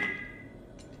 Ethan.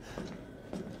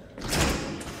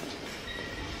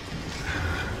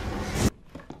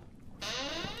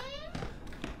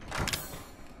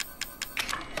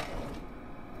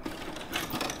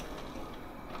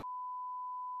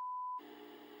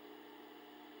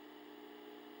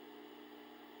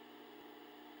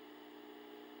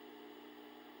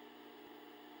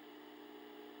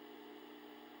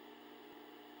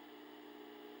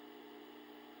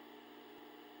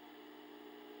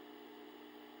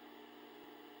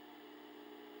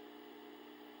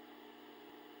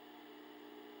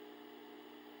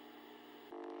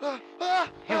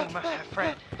 You, my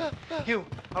friend, you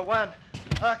are one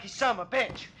lucky son of a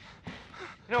bitch.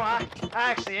 You know, I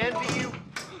actually envy you.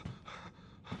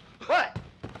 What?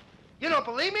 You don't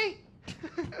believe me?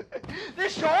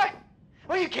 This short?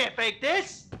 Well, you can't fake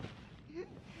this.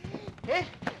 It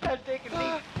has taken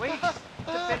me weeks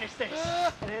to finish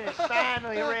this, and it is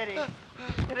finally ready.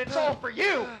 And it's all for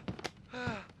you.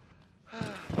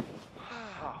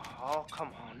 Oh,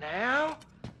 come on now.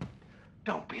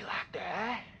 Don't be like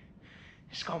that.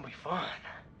 It's gonna be fun.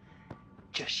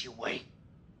 Just you wait.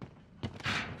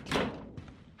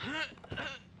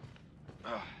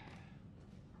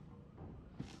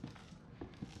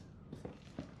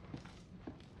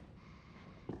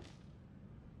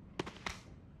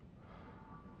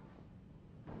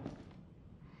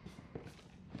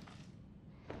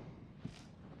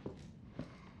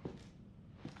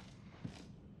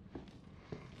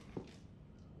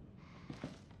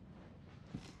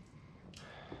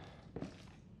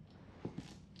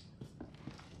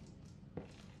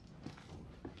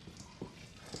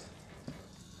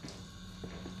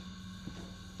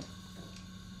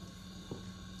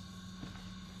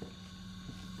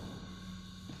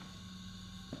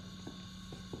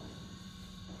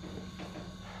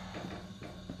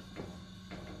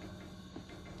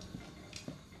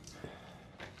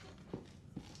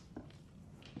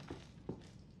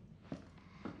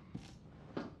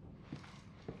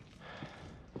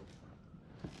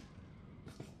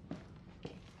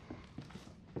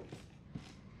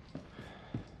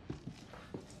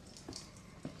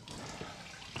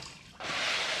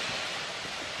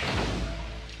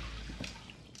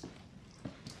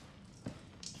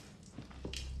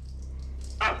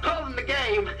 The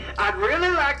game. I'd really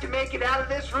like to make it out of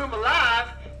this room alive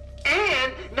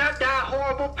and not die a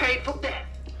horrible, painful death.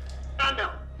 I know.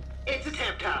 It's a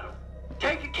temp title.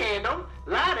 Take a candle,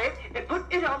 light it, and put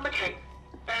it on the cake.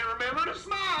 And remember to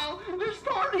smile. This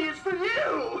party is for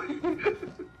you.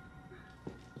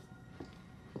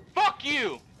 Fuck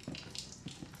you!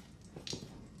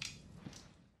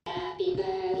 Happy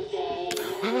birthday.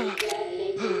 Happy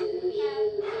birthday to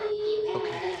you.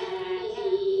 Okay.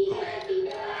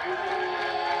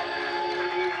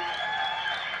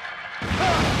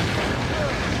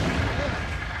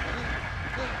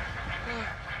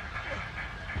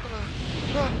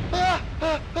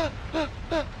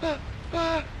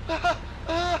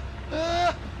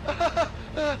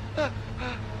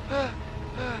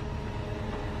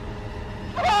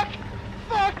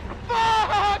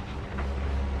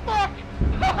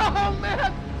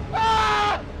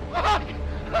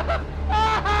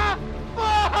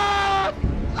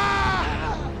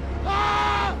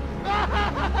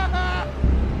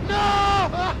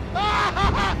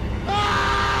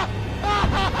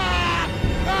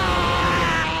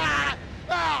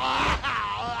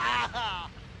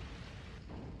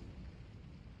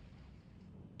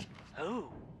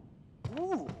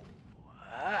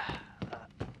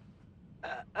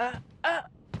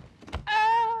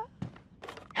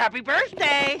 Happy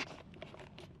birthday!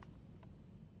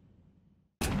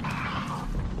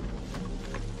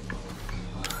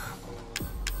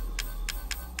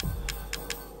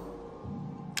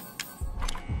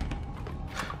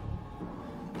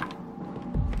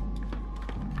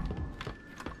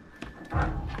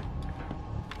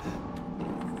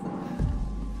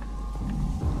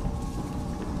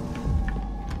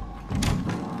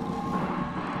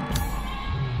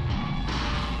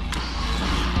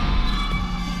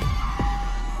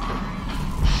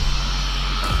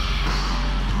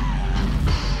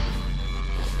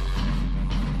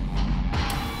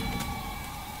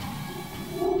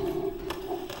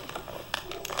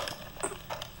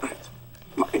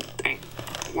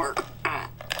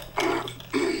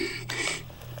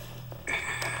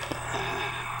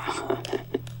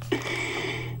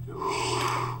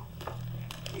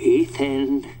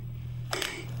 Ethan.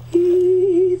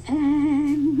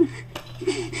 Ethan.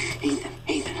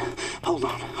 Ethan. Hold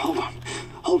on.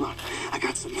 I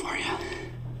got some for you.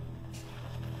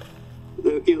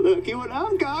 Looky what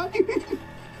I've got.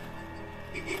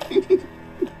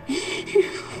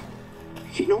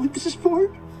 You know what this is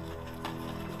for?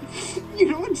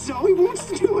 You know what Zoe wants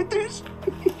to do with this?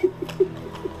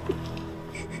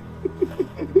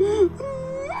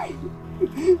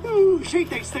 She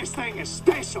thinks this thing is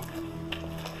special.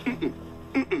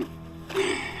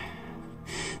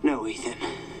 No, Ethan.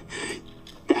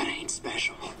 That ain't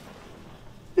special.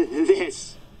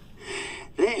 This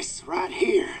right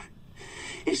here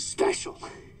is special.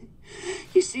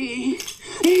 You see,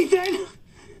 Ethan,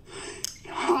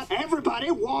 not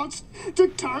everybody wants to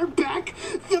turn back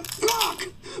the clock.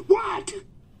 What?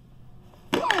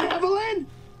 What, Evelyn?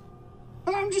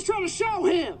 I'm just trying to show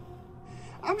him.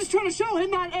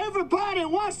 Not everybody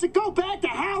wants to go back to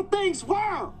how things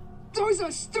were. Zoe's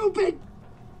a stupid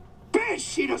bitch.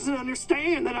 She doesn't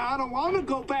understand that I don't want to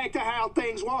go back to how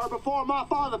things were before my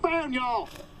father found y'all.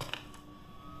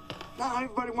 Not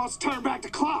everybody wants to turn back the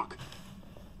clock.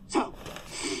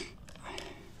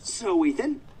 So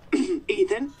Ethan,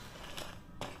 Ethan,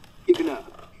 you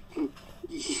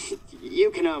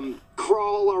can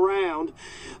crawl around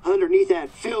underneath that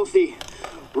filthy,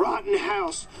 rotten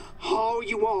house all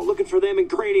you want looking for them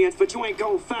ingredients, but you ain't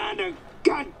gonna find a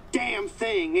goddamn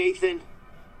thing, Ethan.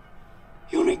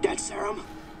 You'll need that serum?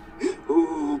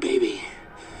 Ooh, baby.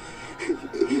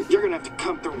 You're gonna have to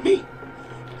come through me.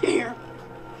 You hear?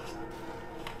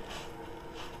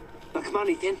 Now, come on,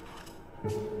 Ethan.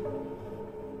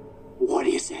 What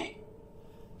do you say?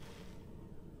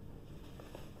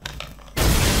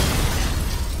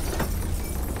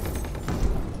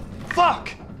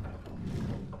 Fuck!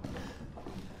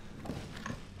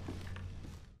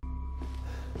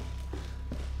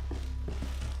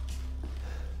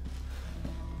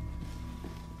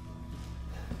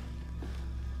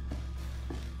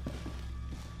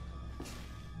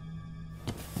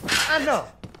 I know.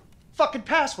 Fucking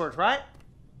password, right?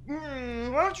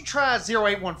 Why don't you try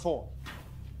 0814?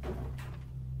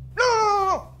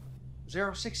 No!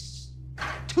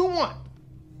 0621.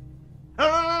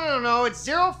 No, it's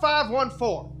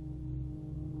 0514.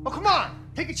 Oh, come on.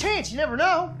 Take a chance. You never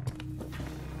know.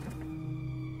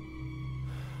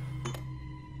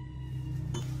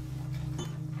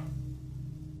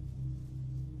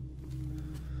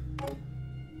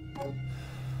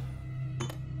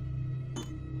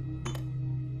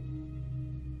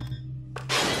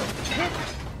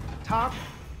 Tick-tock,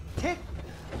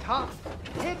 tick-tock,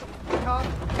 tick-tock,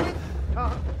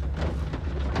 tick-tock.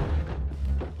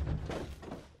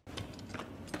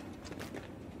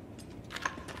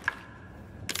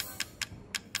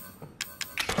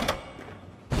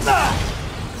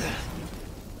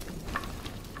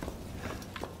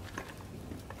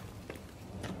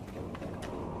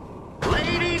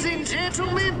 Ladies and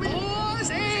gentlemen, boys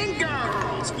and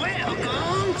girls,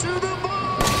 welcome to the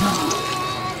bar.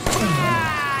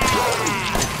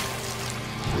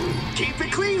 Keep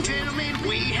it clean, gentlemen.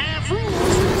 We have rules.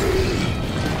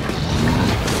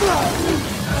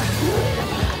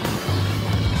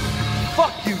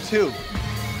 Fuck you too.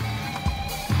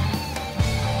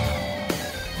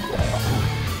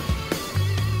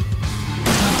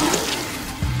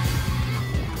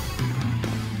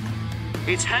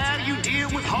 It's how you deal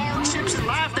with hardships in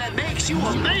life that makes you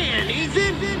a man,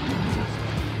 Ethan.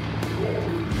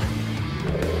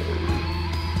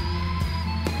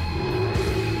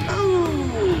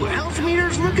 Oh, health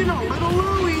meter's looking a little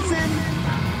low, Ethan.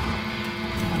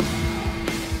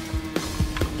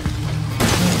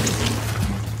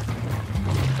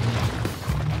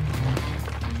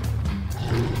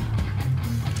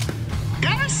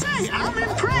 Gotta say, I'm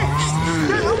impressed.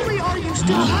 Not only are you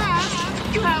still alive,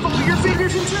 you have all your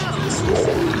fingers and toes.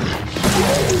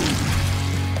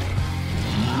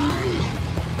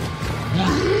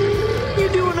 You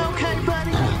doing okay,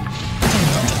 buddy?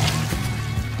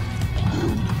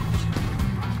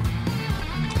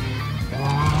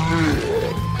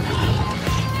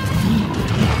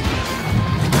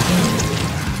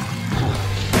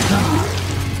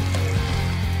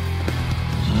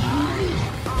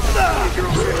 Your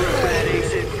girlfriend is bad,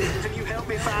 Ethan. Can you help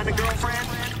me find a girlfriend?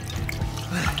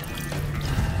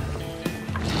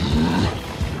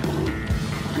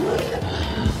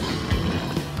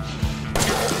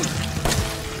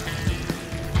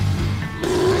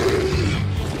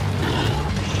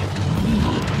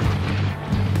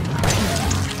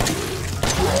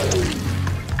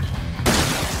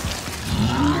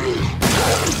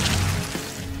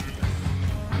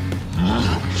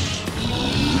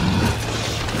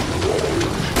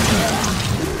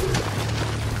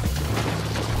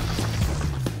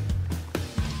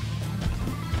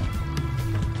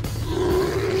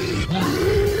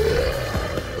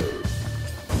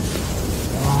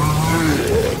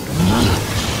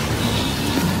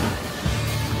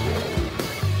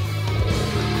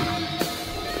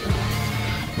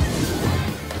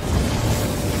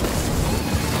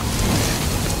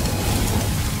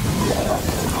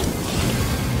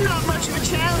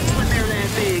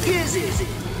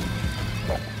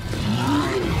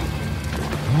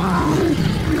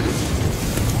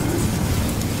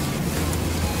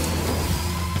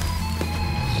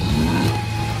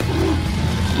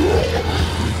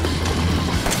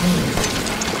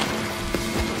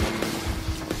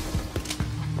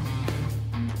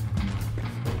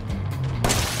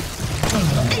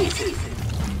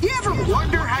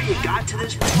 to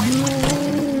this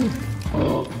point.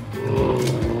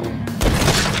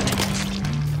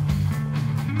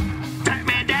 Fat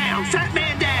man down! Fat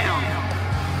man down!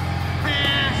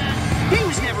 He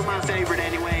was never my favorite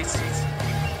anyways.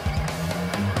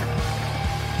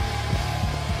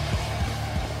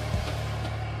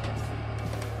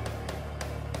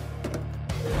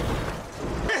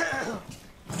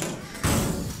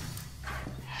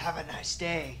 Have a nice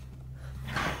day.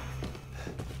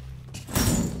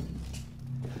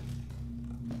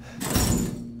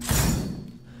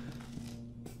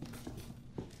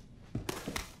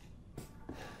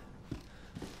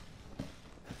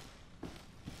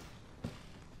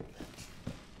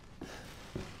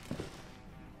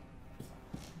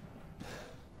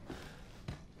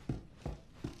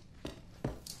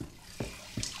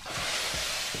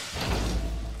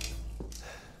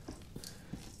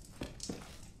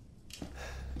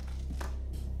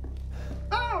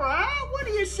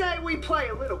 Say we play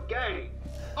a little game.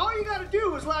 All you gotta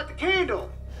do is light the candle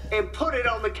and put it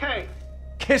on the cake.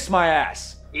 Kiss my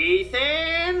ass.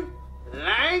 Ethan,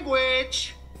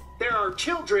 language. There are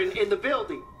children in the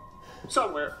building.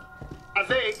 Somewhere. I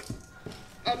think.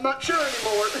 I'm not sure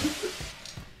anymore.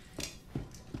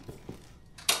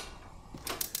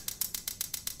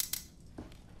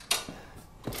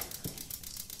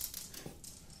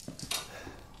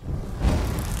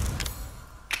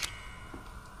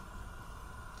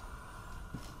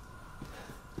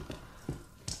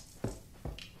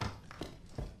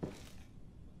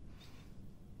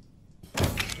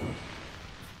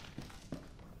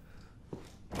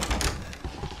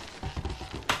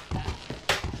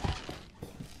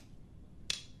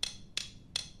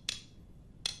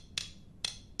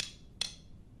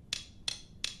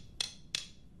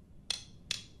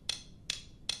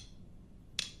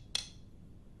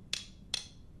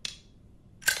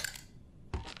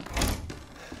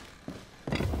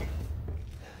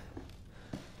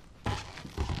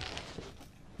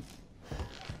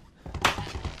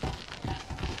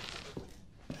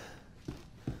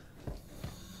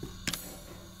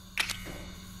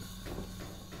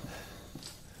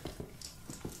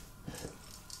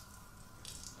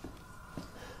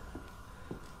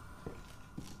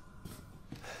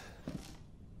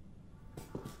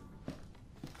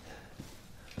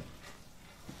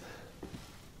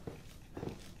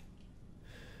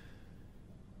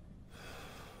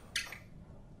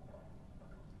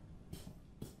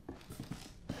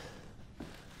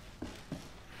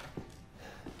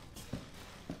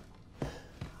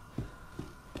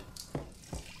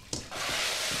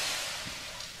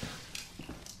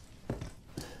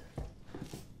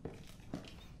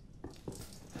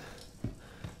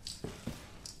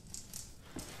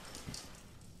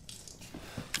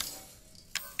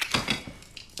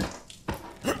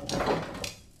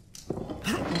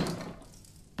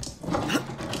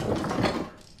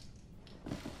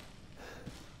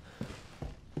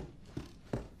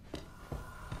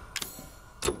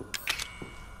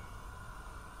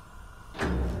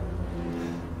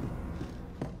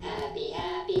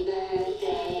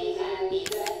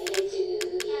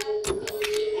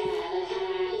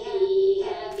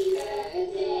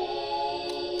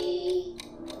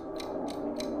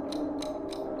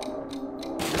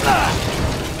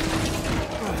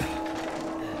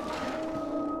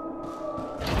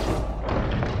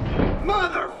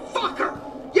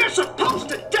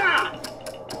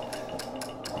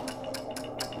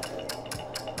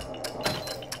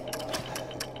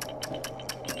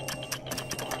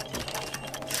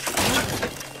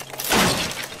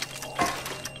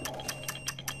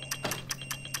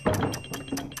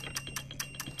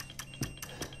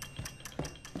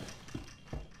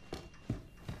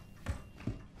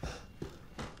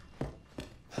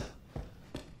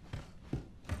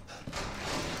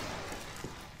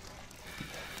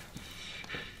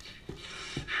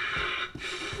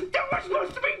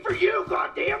 Supposed to be for you,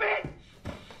 goddammit!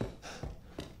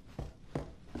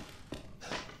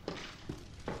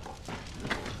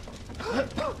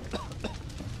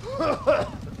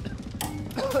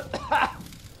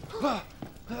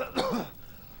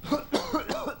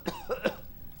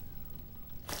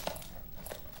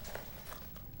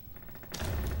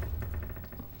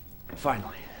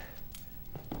 Finally.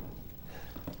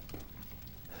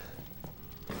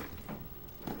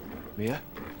 Mia?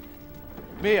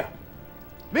 Mia!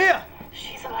 Mia!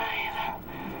 She's alive.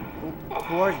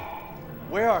 Who are you?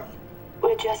 Where are you?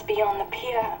 We're just beyond the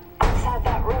pier, outside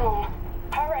that room.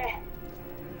 Hurry!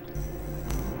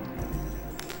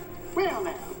 Well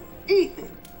now, Ethan.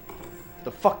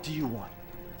 The fuck do you want?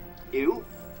 You?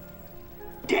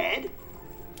 Dead?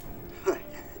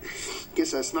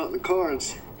 Guess that's not in the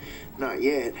cards. Not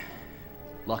yet.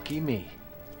 Lucky me.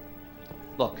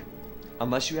 Look,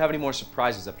 unless you have any more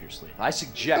surprises up your sleeve, I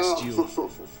suggest you...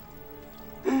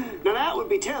 Now that would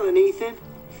be telling, Ethan.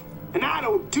 And I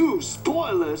don't do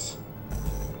spoilers.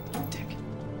 Dick.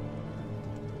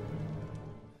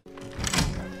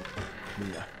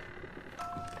 Mia.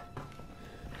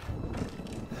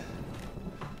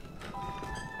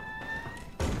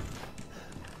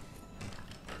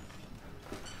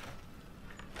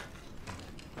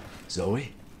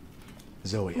 Zoe?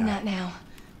 Zoe, Not now.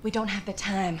 We don't have the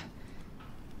time.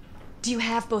 Do you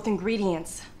have both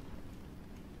ingredients?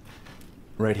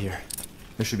 Right here.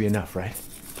 There should be enough, right?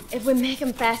 If we make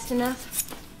them fast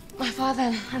enough, my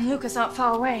father and Lucas aren't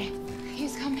far away.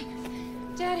 He's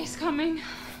coming. Daddy's coming.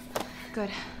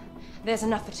 Good. There's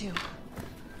enough for two.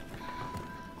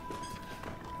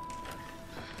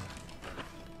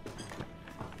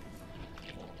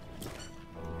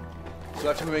 So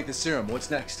after we make the serum, what's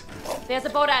next? There's a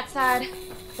boat outside.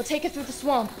 We'll take it through the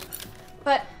swamp.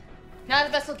 But neither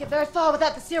of us will get very far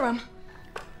without the serum.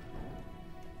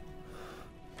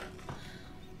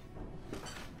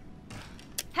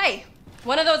 Hey,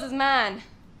 one of those is mine.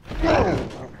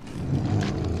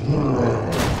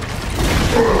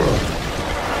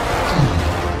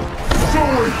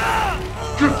 Zoe!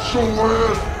 Get your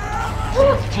ass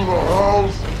back to the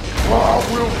house! I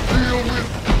will deal with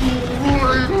you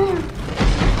later!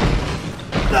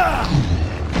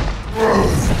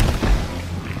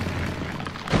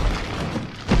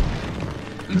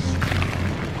 It's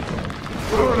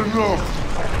bad enough!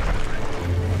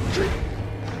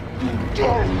 You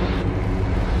don't!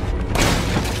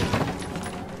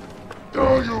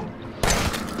 Now you're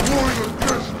going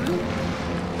against me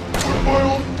with my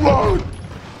own blood!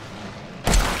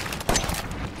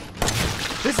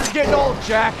 This is getting old,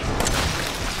 Jack!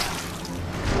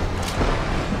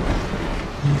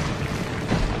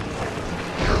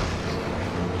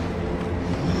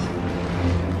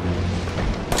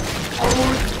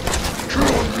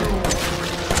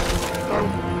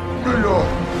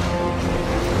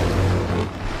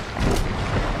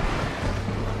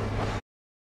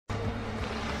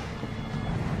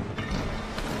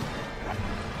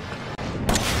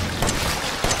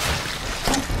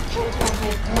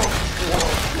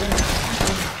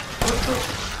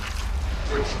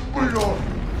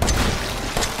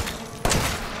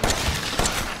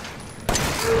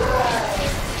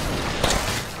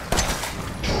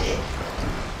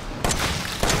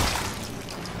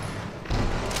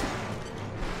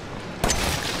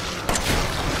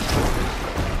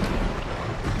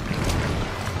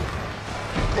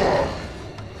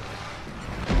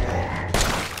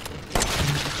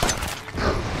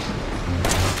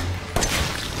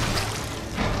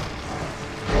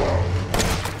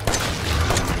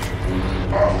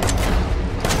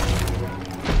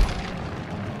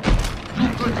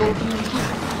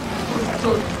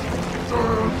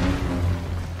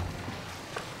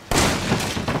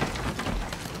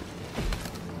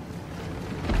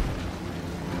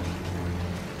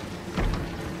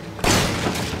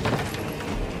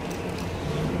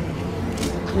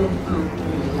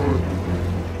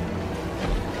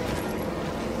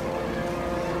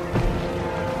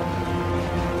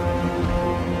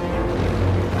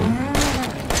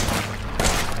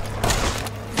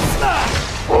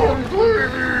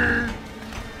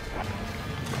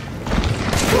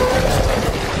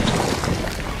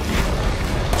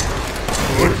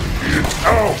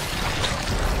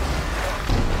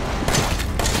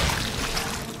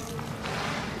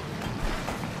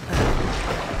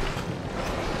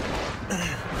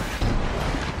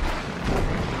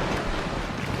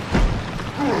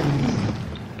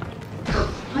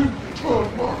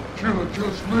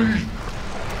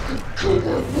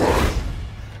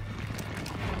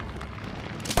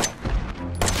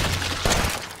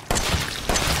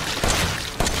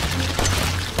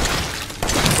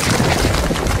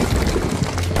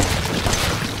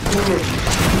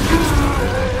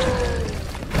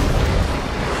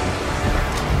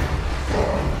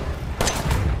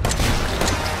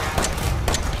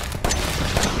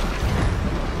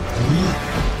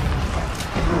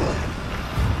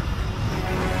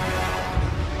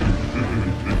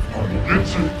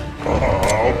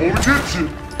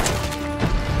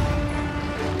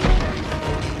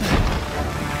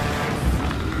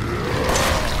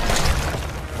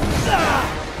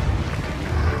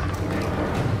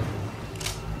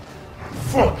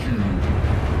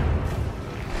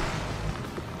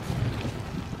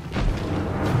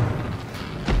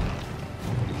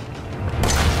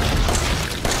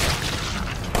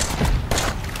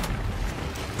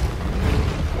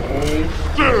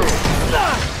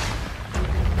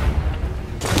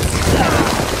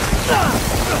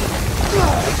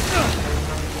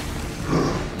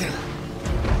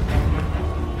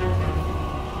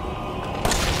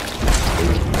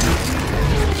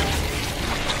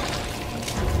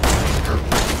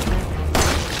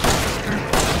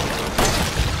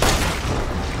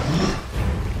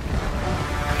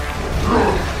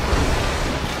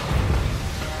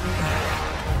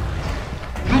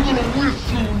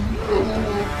 wish you never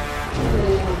were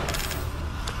born.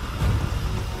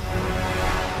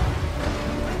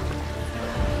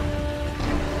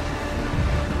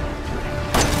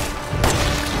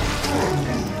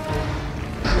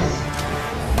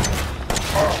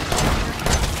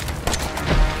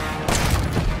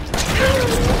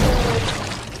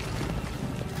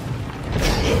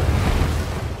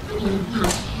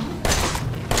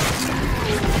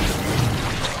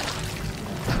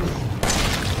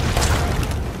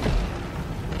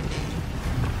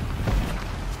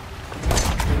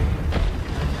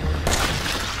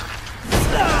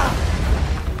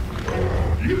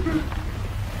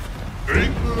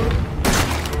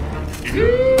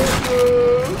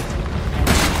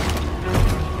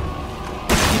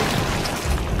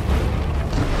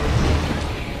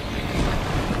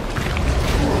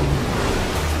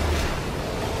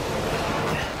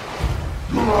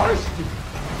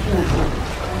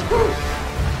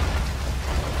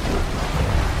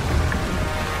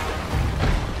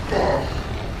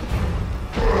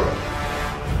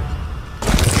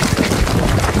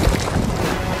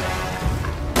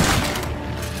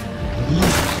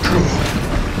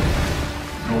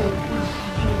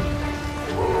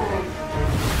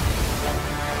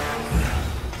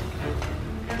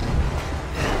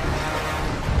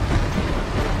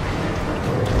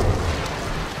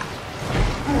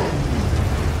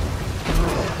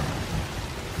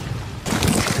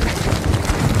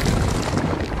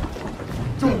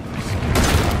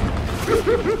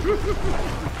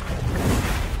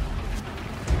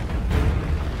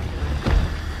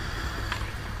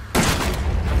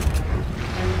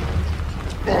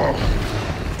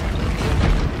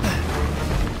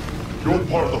 You're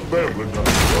part of the family now.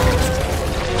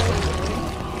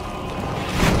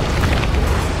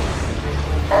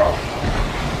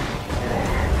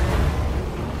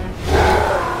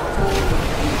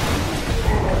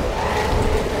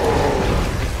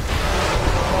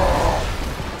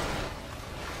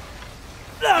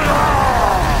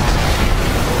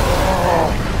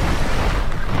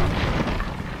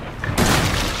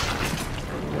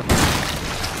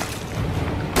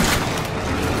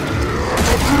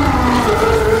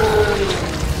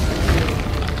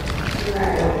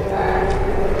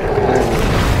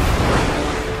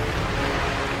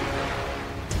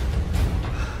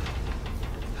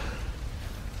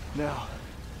 Now,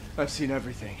 I've seen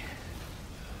everything.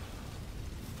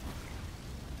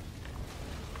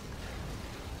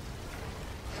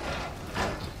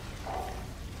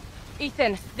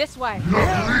 Ethan, this way.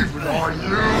 Not leaving, are you?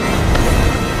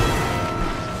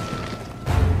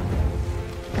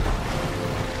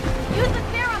 Use the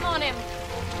serum on him.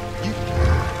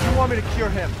 You want me to cure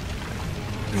him?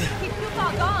 He's too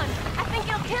far gone. I think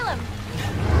you'll kill him.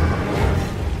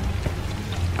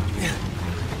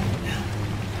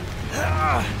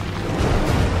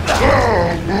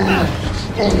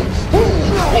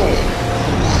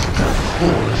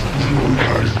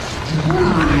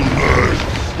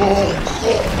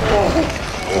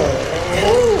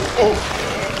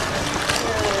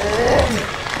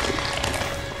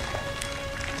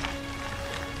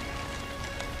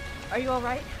 Are you all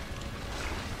right?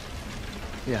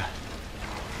 Yeah.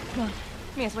 Come on.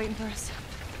 Mia's waiting for us.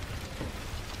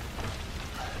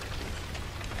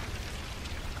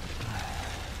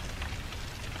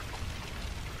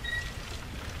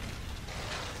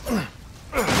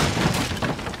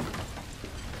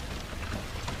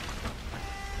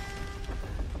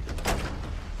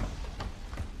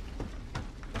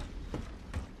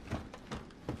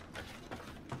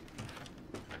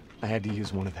 I had to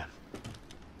use one of them.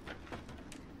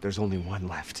 There's only one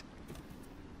left.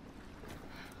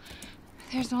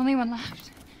 There's only one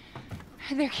left.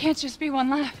 There can't just be one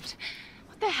left.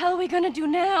 What the hell are we gonna do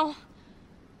now?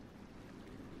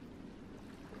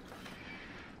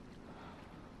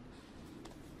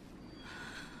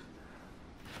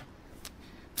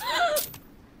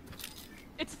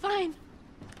 It's fine.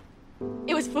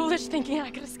 It was foolish thinking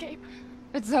I could escape.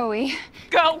 But Zoe...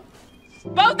 Go!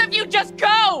 Both of you just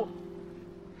go!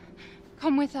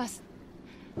 Come with us.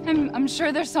 I'm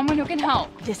sure there's someone who can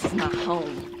help. This is not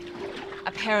home.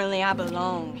 Apparently I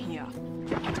belong here.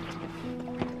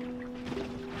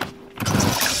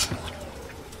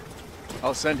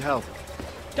 I'll send help.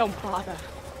 Don't bother.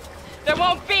 There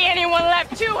won't be anyone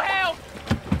left to help!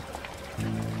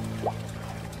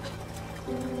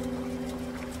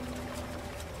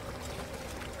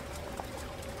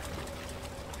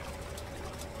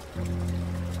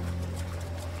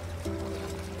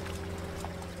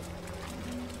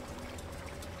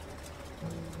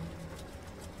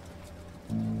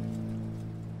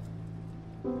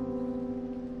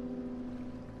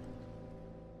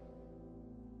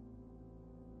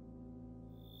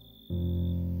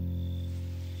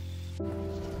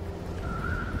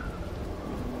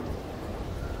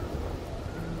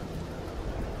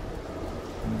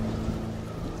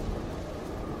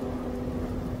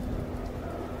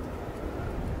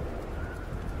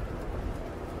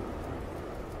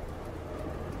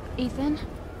 Ethan?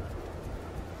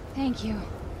 Thank you.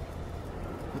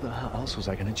 Who the hell else was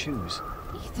I gonna choose?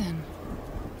 Ethan.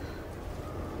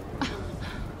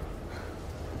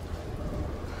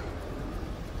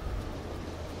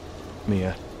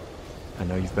 Mia, I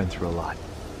know you've been through a lot.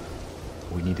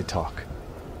 We need to talk.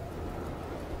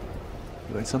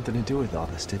 You had something to do with all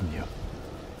this, didn't you?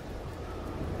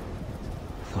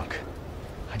 Look,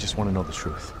 I just want to know the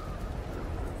truth.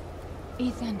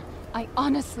 Ethan, I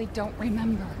honestly don't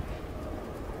remember.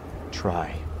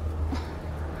 Try.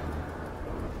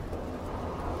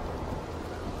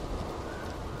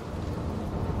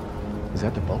 Is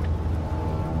that the boat?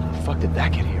 How the fuck did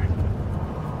that get here?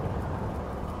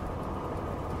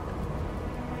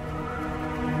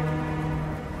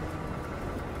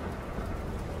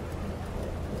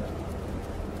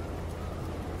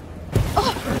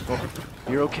 Oh,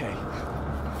 you're okay.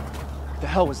 What the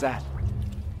hell was that?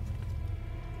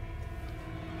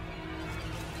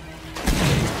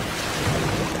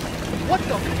 What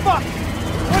the fuck?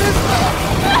 What is that?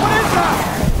 What is that?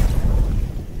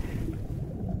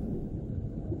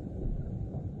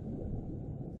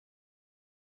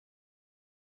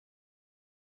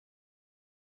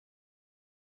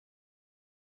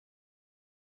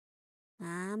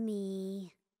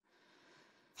 Mommy.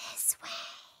 This way.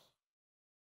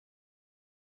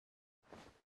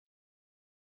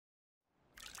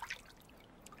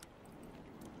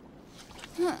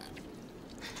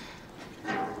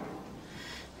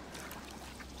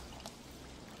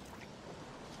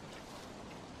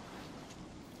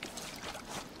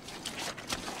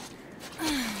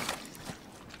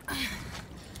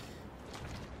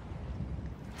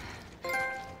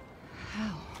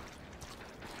 How?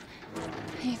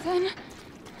 Ethan?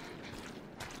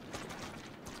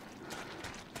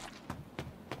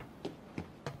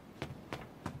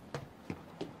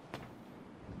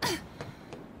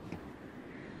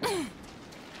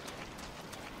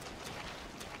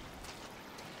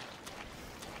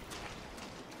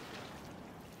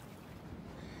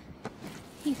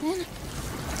 Ethan?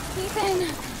 Ethan!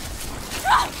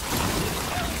 No!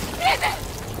 Ethan!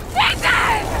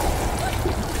 Ethan!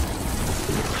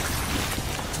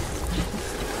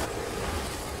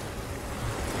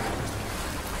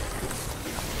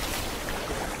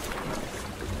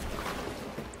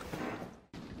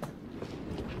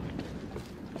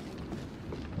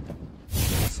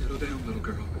 Settle down, little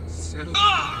girl. Settle down.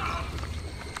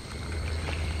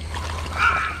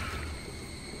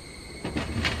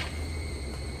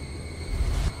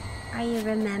 Are you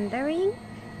remembering?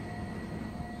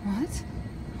 What?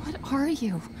 What are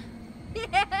you?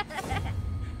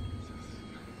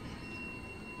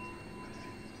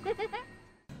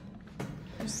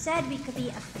 You said we could be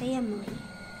a family.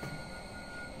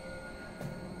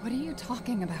 What are you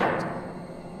talking about?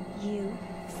 You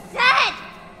said!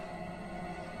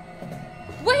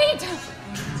 Wait! I'm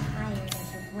tired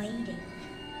of waiting.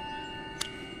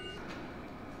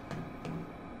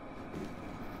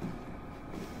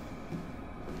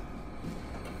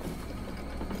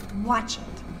 Watch it.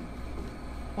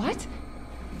 What?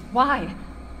 Why?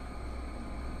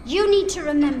 You need to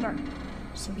remember,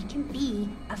 so we can be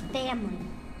a family.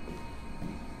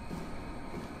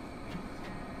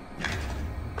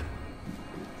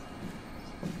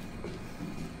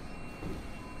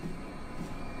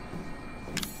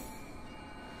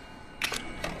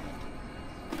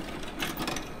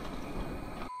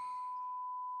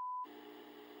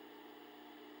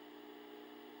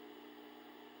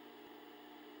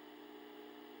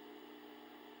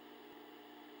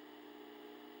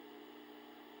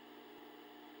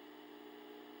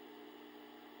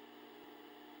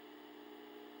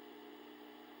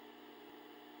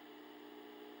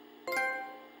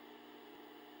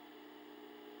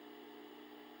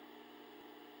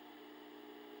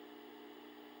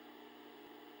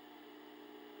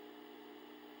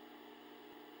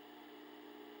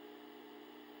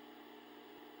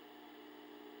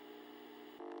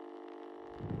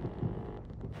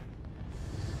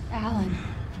 Alan,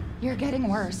 you're getting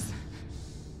worse.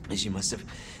 She must have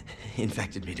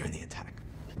infected me during the attack.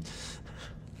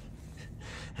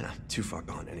 And I'm too far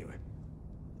gone anyway.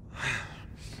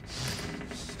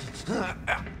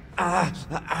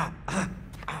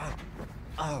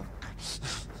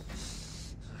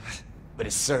 But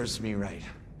it serves me right.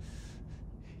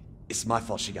 It's my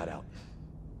fault she got out.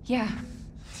 Yeah,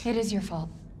 it is your fault.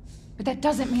 But that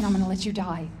doesn't mean I'm gonna let you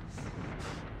die.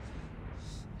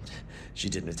 She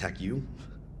didn't attack you?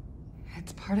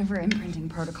 It's part of her imprinting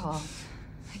protocol.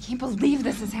 I can't believe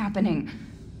this is happening.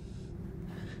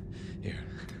 Here.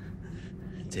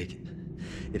 Take it.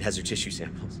 It has her tissue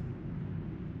samples.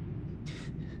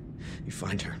 You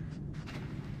find her.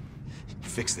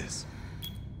 fix this.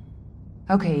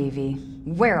 Okay, Evie,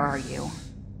 where are you?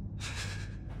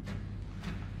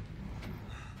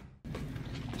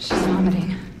 She's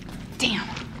vomiting. Damn,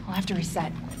 I'll have to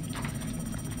reset.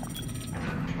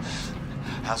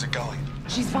 How's it going?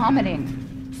 She's vomiting.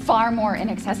 Far more in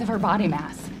excess of her body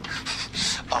mass.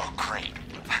 Oh, great.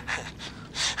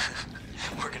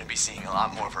 We're gonna be seeing a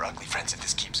lot more of her ugly friends if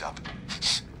this keeps up.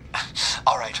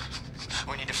 All right,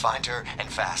 we need to find her, and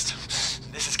fast.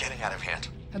 This is getting out of hand.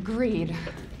 Agreed.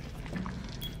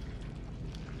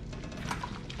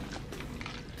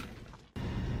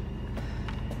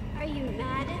 Are you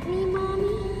mad at me,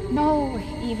 Mommy? No,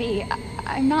 Evie,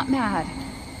 I'm not mad.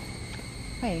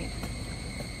 Wait,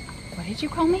 what did you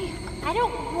call me? I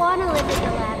don't want to live in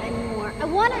the lab anymore. I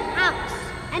want a house.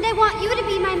 And I want you to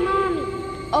be my mommy.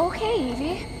 Okay,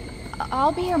 Evie.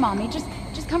 I'll be your mommy. Just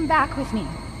come back with me.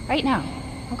 Right now,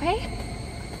 okay?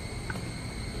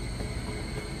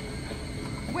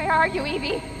 Where are you,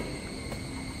 Evie?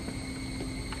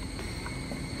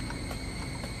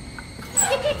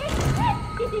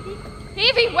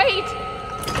 Evie, wait!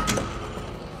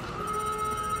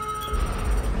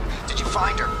 Did you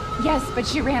find her? Yes, but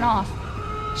she ran off.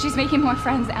 She's making more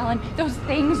friends, Alan. Those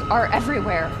things are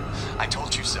everywhere. I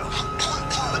told you so.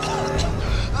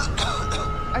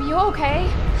 Are you okay?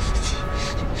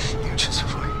 You just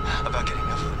worry about getting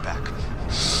Evelyn back.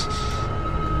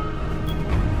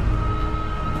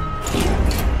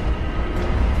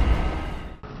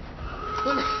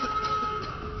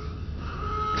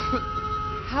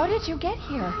 How did you get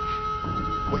here?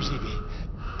 Where's Evie?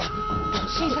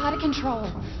 She's out of control.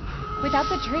 Without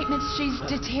the treatments, she's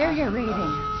deteriorating.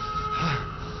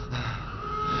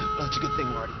 Well, it's a good thing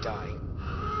we're already dying.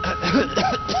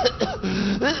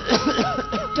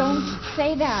 Don't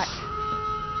say that.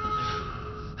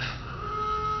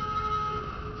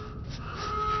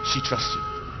 She trusts you.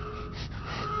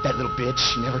 That little bitch,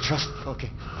 she never trusts. Okay,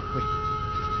 wait.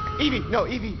 Evie, no,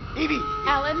 Evie.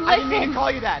 Alan, listen. I didn't mean to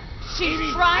call you that. She's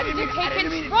Evie, trying to take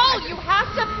control. You have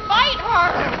to fight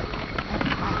her.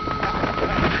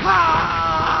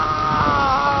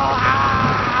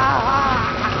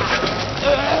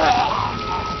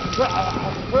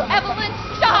 Evelyn,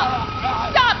 stop!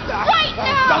 Stop right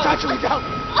now! Don't touch me, don't!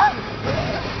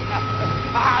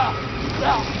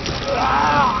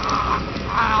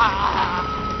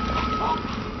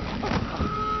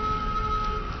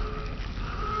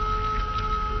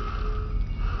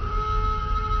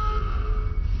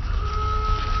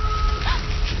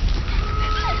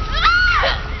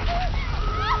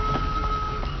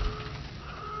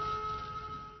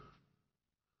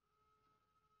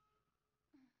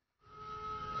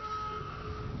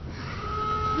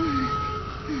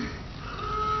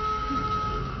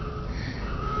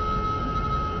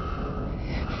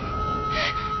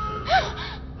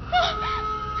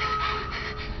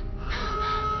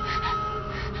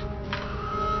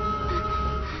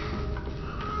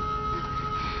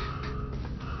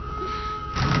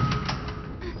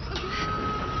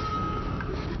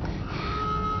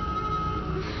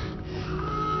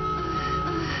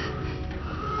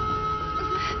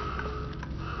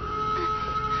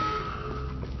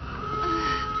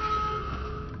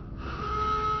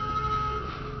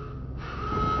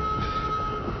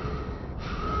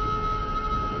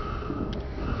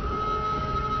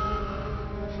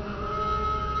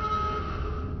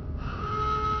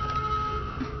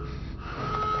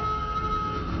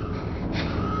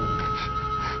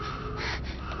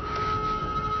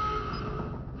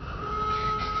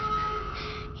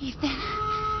 Ethan.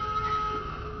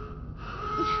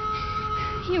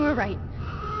 You were right.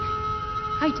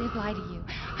 I did lie to you.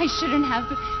 I shouldn't have.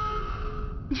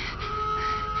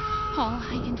 All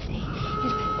I can say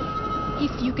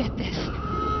is, if you get this,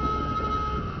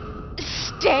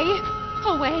 stay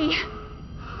away.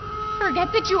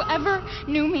 Forget that you ever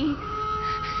knew me.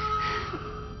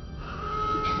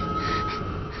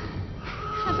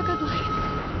 Have a good life.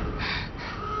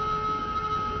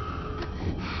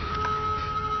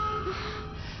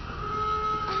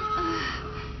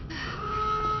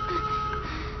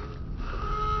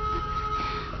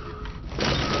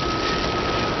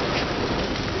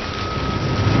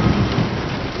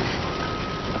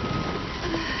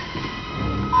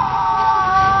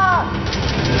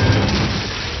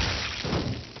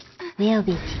 We'll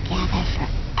be together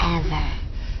forever.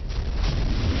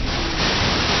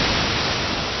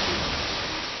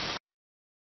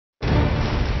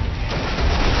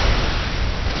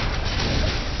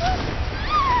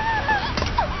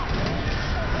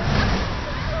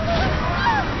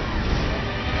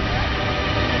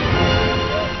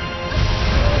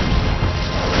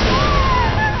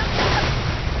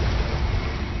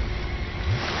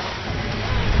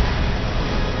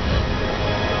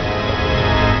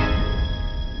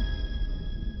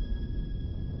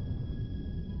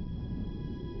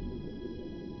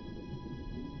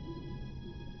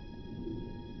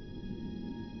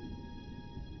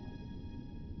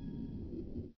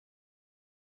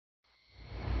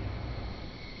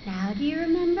 Now do you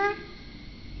remember?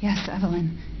 Yes,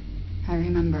 Evelyn. I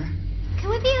remember. Can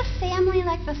we be a family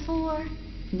like before?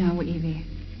 No, Evie.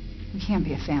 We can't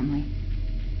be a family.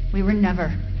 We were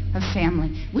never a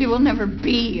family. We will never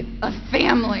be a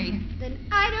family. Then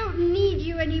I don't need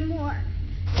you anymore.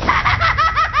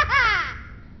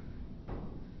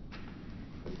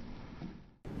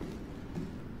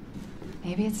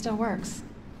 Maybe it still works.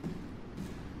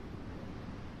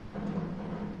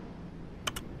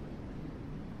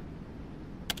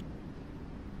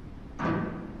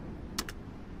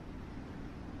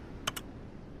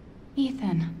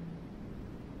 Ethan.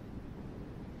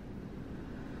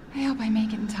 I hope I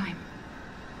make it in time.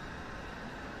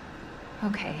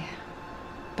 Okay.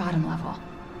 Bottom level.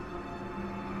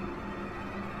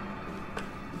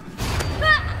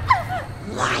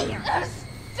 Liar!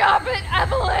 Stop it,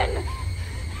 Evelyn!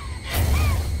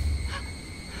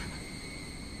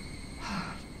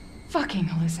 Fucking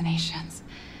hallucinations.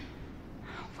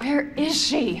 Where is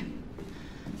she?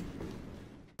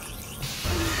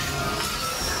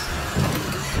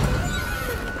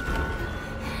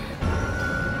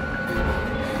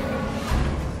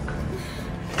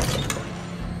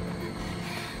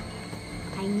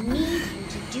 I need you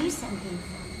to do something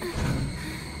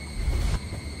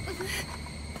for me.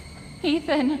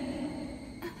 Ethan.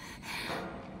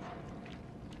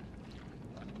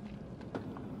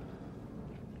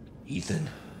 Ethan?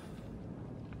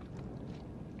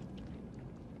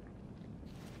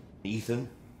 Ethan?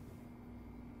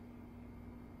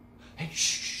 Hey,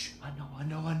 shh. I know.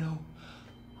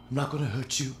 I'm not gonna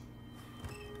hurt you.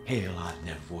 Hell, I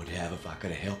never would have if I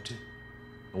could have helped you.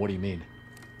 What do you mean?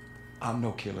 I'm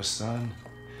no killer, son.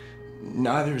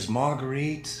 Neither is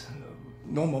Marguerite,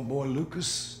 nor my boy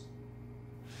Lucas,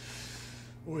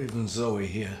 or even Zoe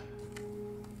here.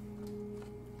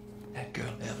 That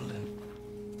girl, Evelyn,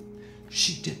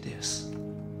 she did this.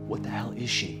 What the hell is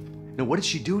she? Now, what did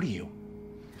she do to you?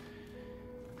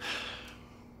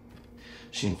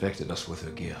 She infected us with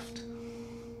her gift.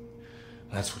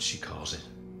 That's what she calls it.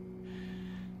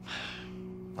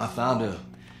 I found her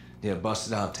near a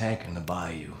busted out tanker in the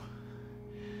bayou.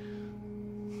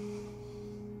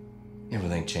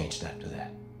 Everything changed after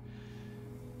that.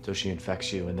 So she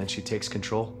infects you and then she takes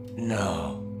control?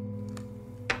 No.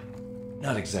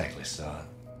 Not exactly, son.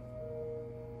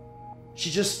 She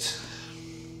just...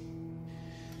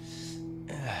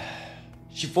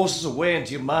 she forces her way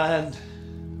into your mind,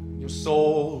 your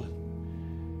soul.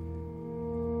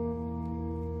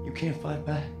 You can't fight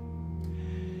back.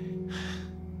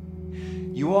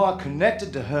 You are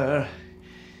connected to her,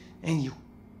 and you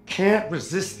can't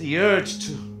resist the urge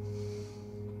to...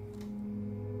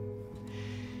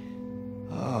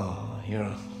 Oh,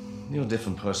 you're a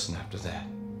different person after that.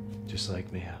 Just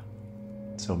like Mia.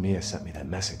 So Mia sent me that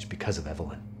message because of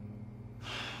Evelyn.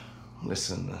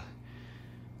 Listen,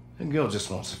 the girl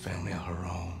just wants a family of her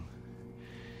own.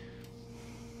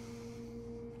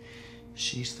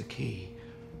 She's the key,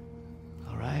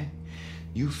 all right?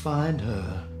 You find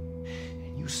her,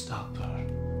 and you stop her.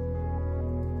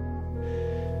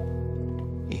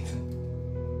 Ethan,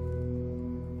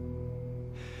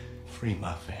 free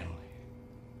my family.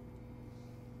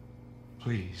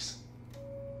 Please.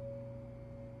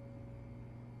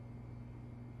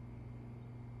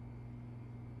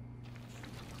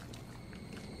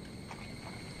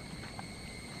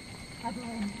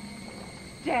 Evelyn,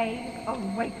 stay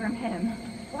away from him.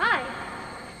 Why?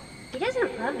 He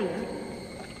doesn't love you.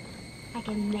 I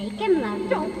can make him love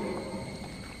you.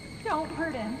 Don't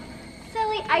hurt him.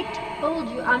 Silly, I told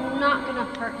you I'm not gonna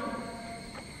hurt him.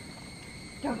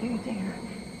 Don't you dare.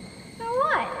 So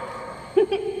what?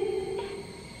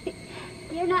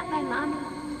 You're not my mommy.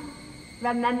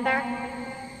 Remember?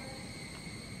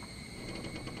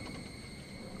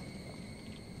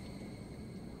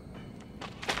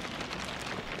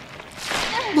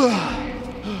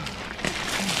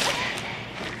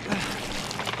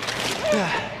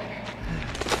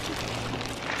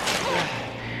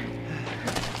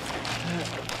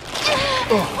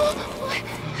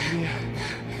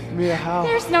 Mia, how?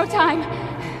 There's no time.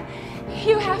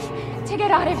 You have to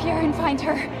get out of here and find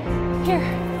her. Here,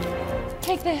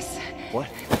 take this. What?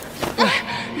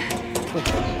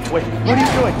 Wait, what are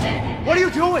you doing? What are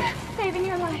you doing? Saving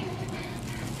your life.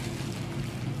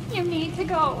 You need to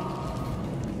go.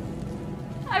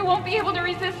 I won't be able to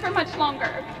resist for much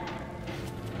longer.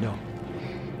 No.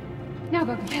 Now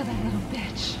go kill that little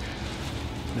bitch.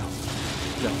 No.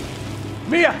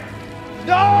 Mia!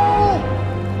 No!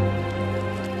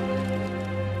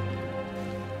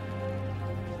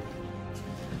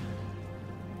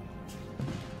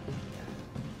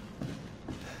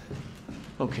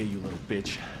 Okay, you little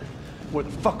bitch. Where the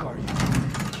fuck are you?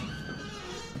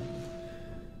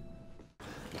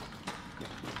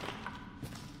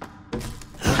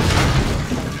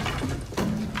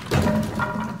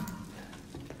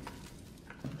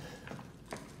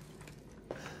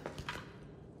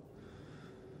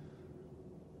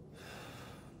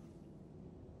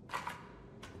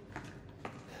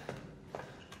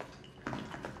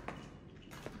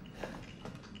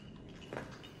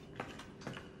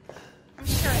 I'm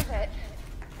sure of it.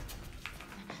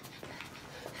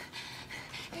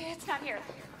 It's not here.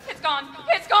 It's gone.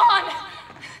 It's gone!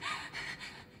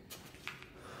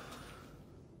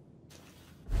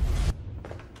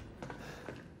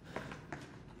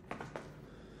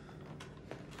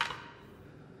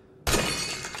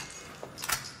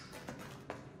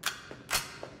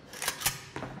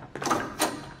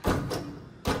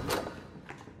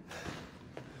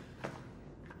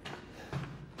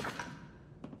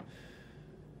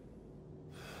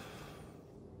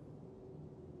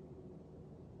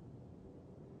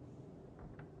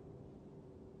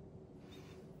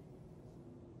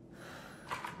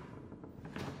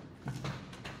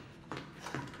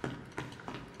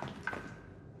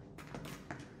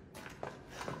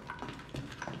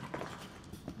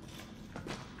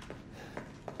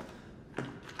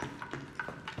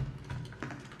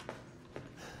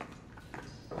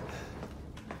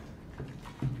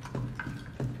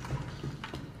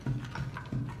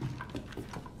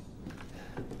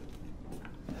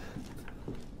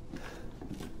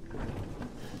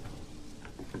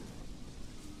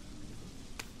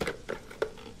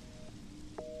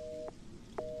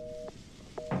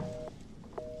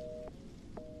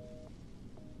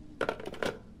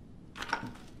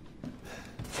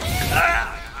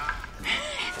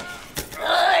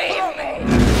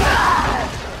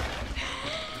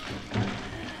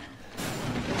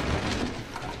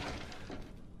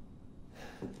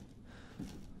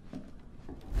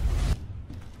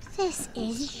 This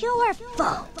is your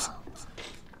fault.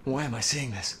 Why am I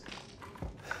seeing this?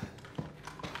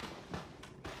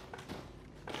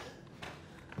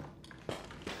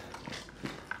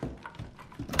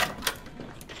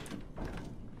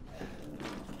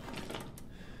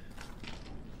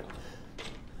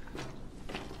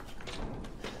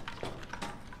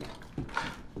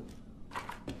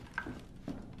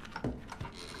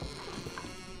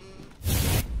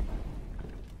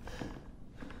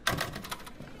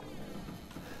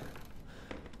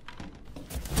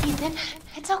 Ethan,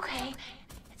 it's okay.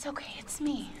 It's okay, it's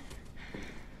me.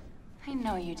 I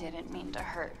know you didn't mean to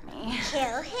hurt me.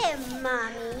 Kill him,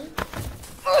 Mommy.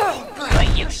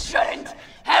 But you shouldn't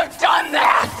have done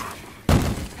that!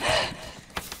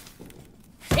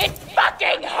 It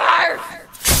fucking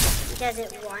hurts! Does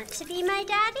it want to be my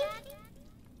daddy?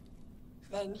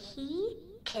 Then he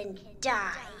can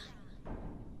die.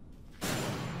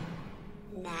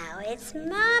 Now it's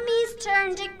Mommy's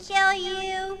turn to kill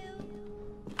you.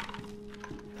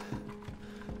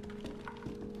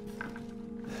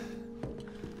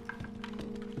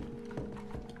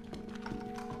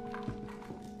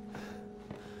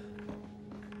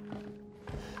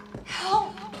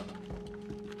 Help!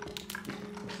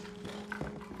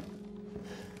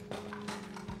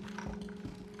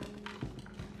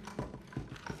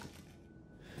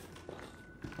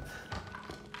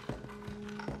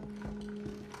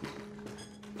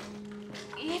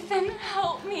 Ethan,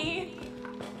 help me.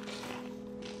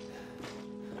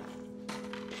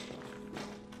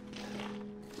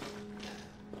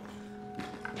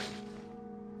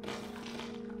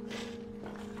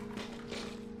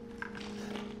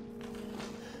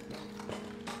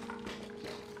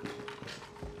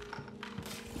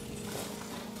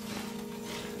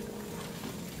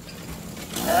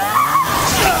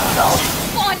 I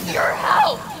don't want your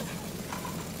help!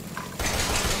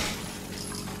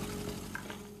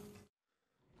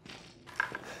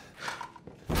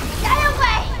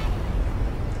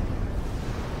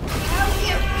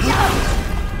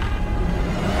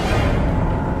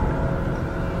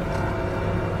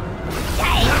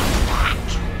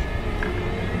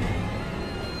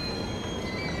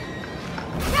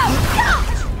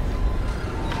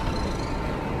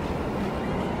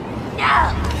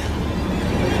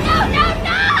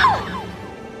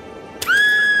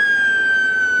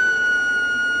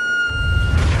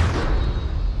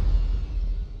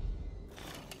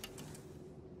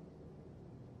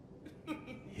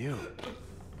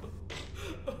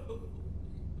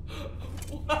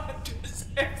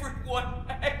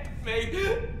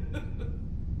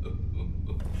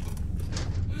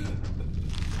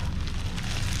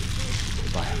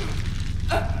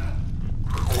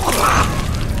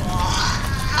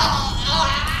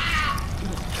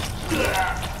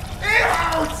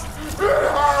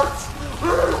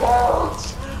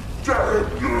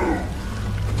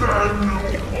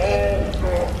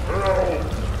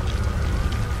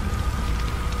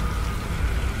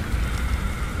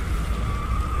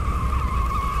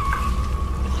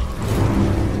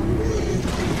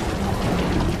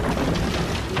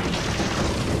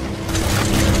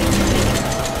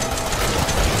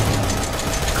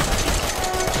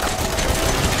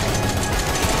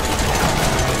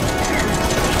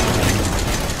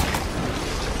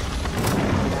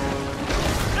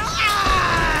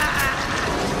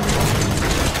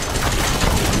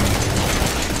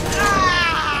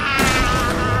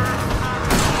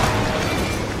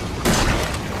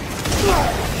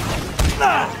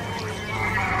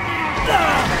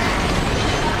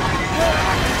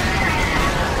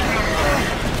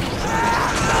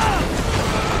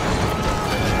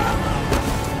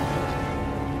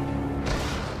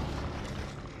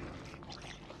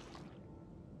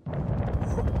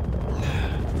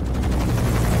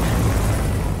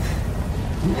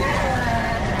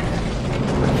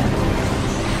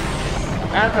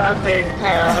 nothing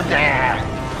powder.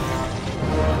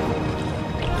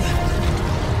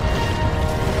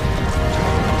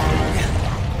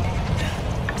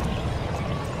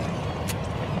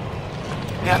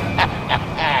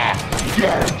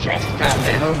 You're just a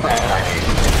little boy.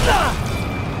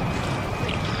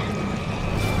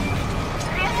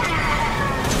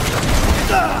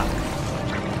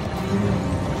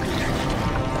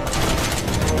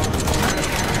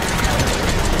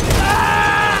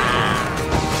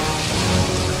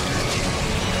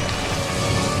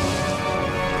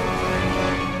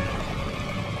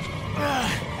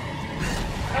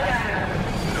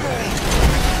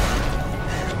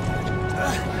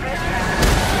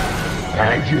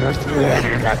 I just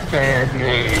wanted a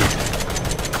family.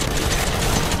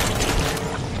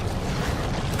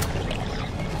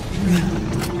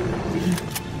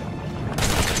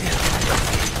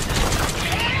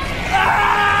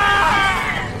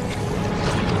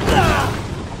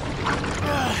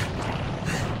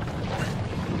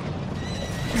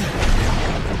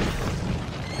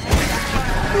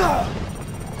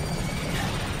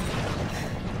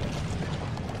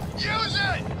 Use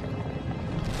it!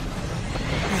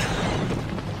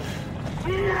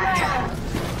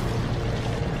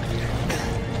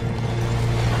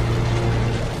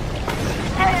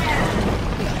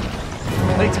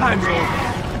 Playtime's over.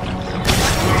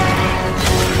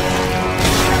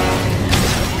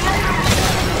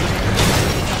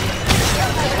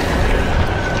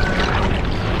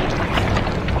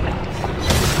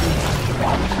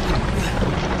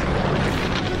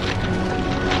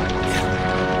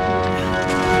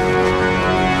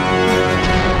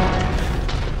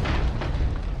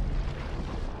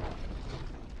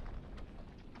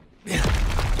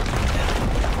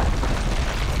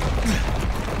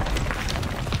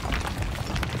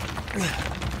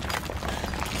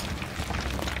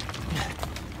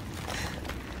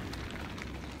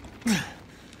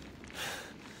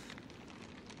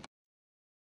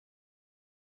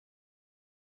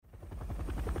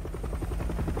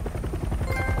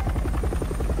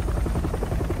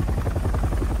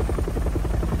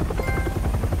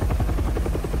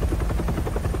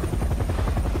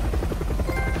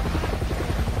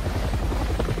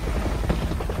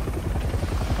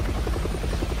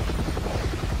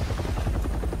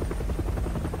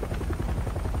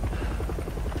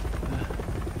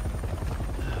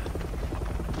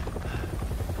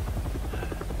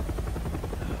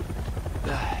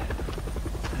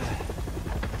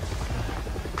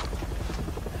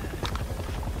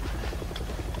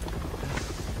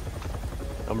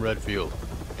 I'm Redfield.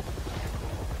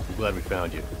 I'm glad we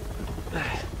found you.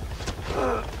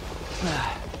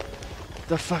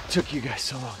 The fuck took you guys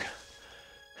so long?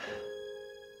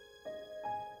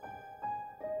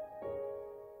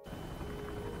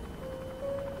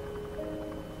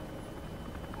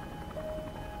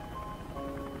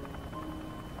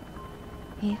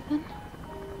 Ethan?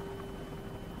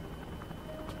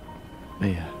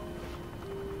 Mia.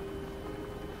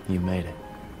 You made it.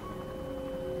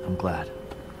 I'm glad.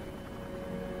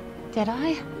 Did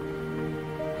I?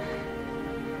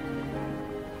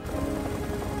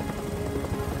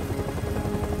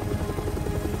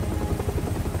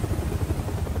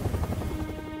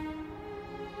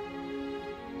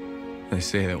 They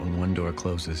say that when one door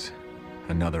closes,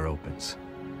 another opens.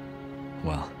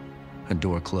 Well, a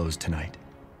door closed tonight.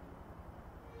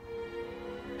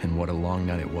 And what a long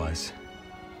night it was.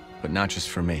 But not just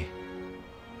for me.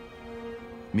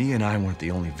 Mia and I weren't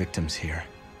the only victims here.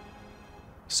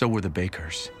 So were the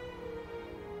Bakers.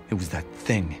 It was that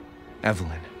thing,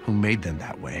 Evelyn, who made them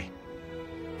that way.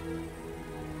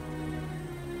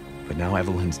 But now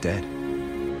Evelyn's dead.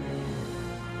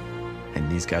 And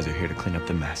these guys are here to clean up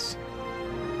the mess.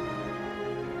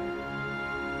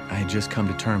 I had just come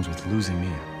to terms with losing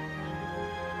Mia.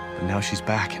 But now she's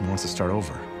back and wants to start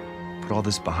over. Put all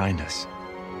this behind us.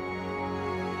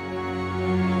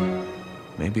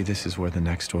 Maybe this is where the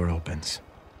next door opens.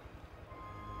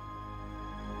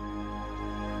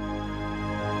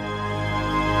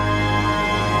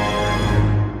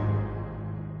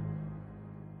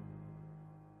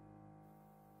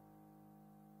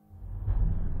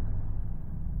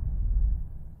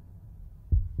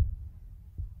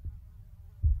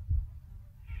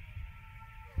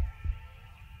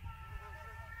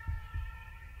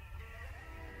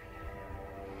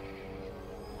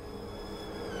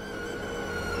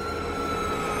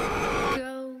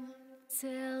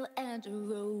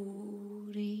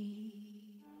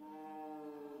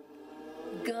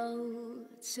 Go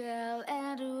tell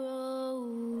Aunt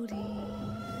Rhodey.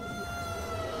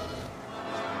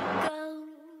 Go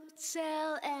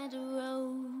tell Aunt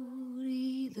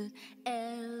Rhodey that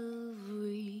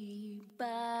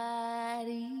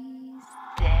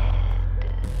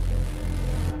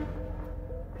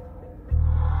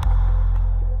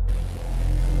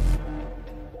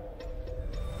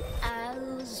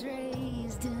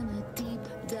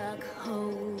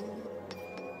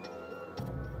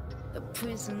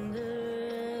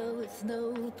with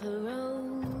no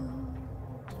parole.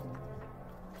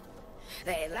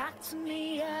 They locked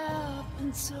me up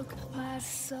and took my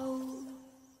soul.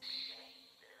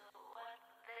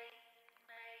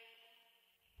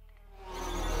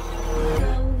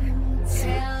 Go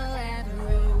tell that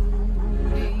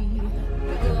roadie.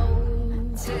 Go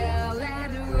tell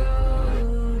that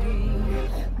roadie.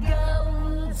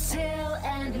 Go tell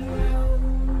that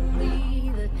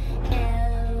roadie that everybody's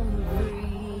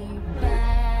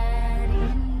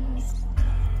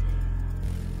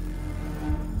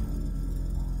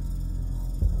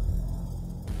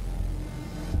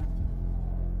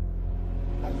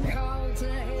call to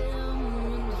him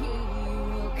and he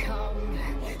will come.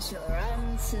 She'll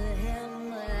run to him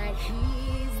like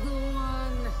he's the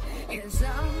one. His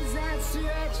arms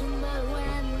outstretched, but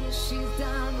when she's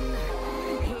done,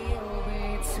 he'll be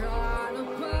taught.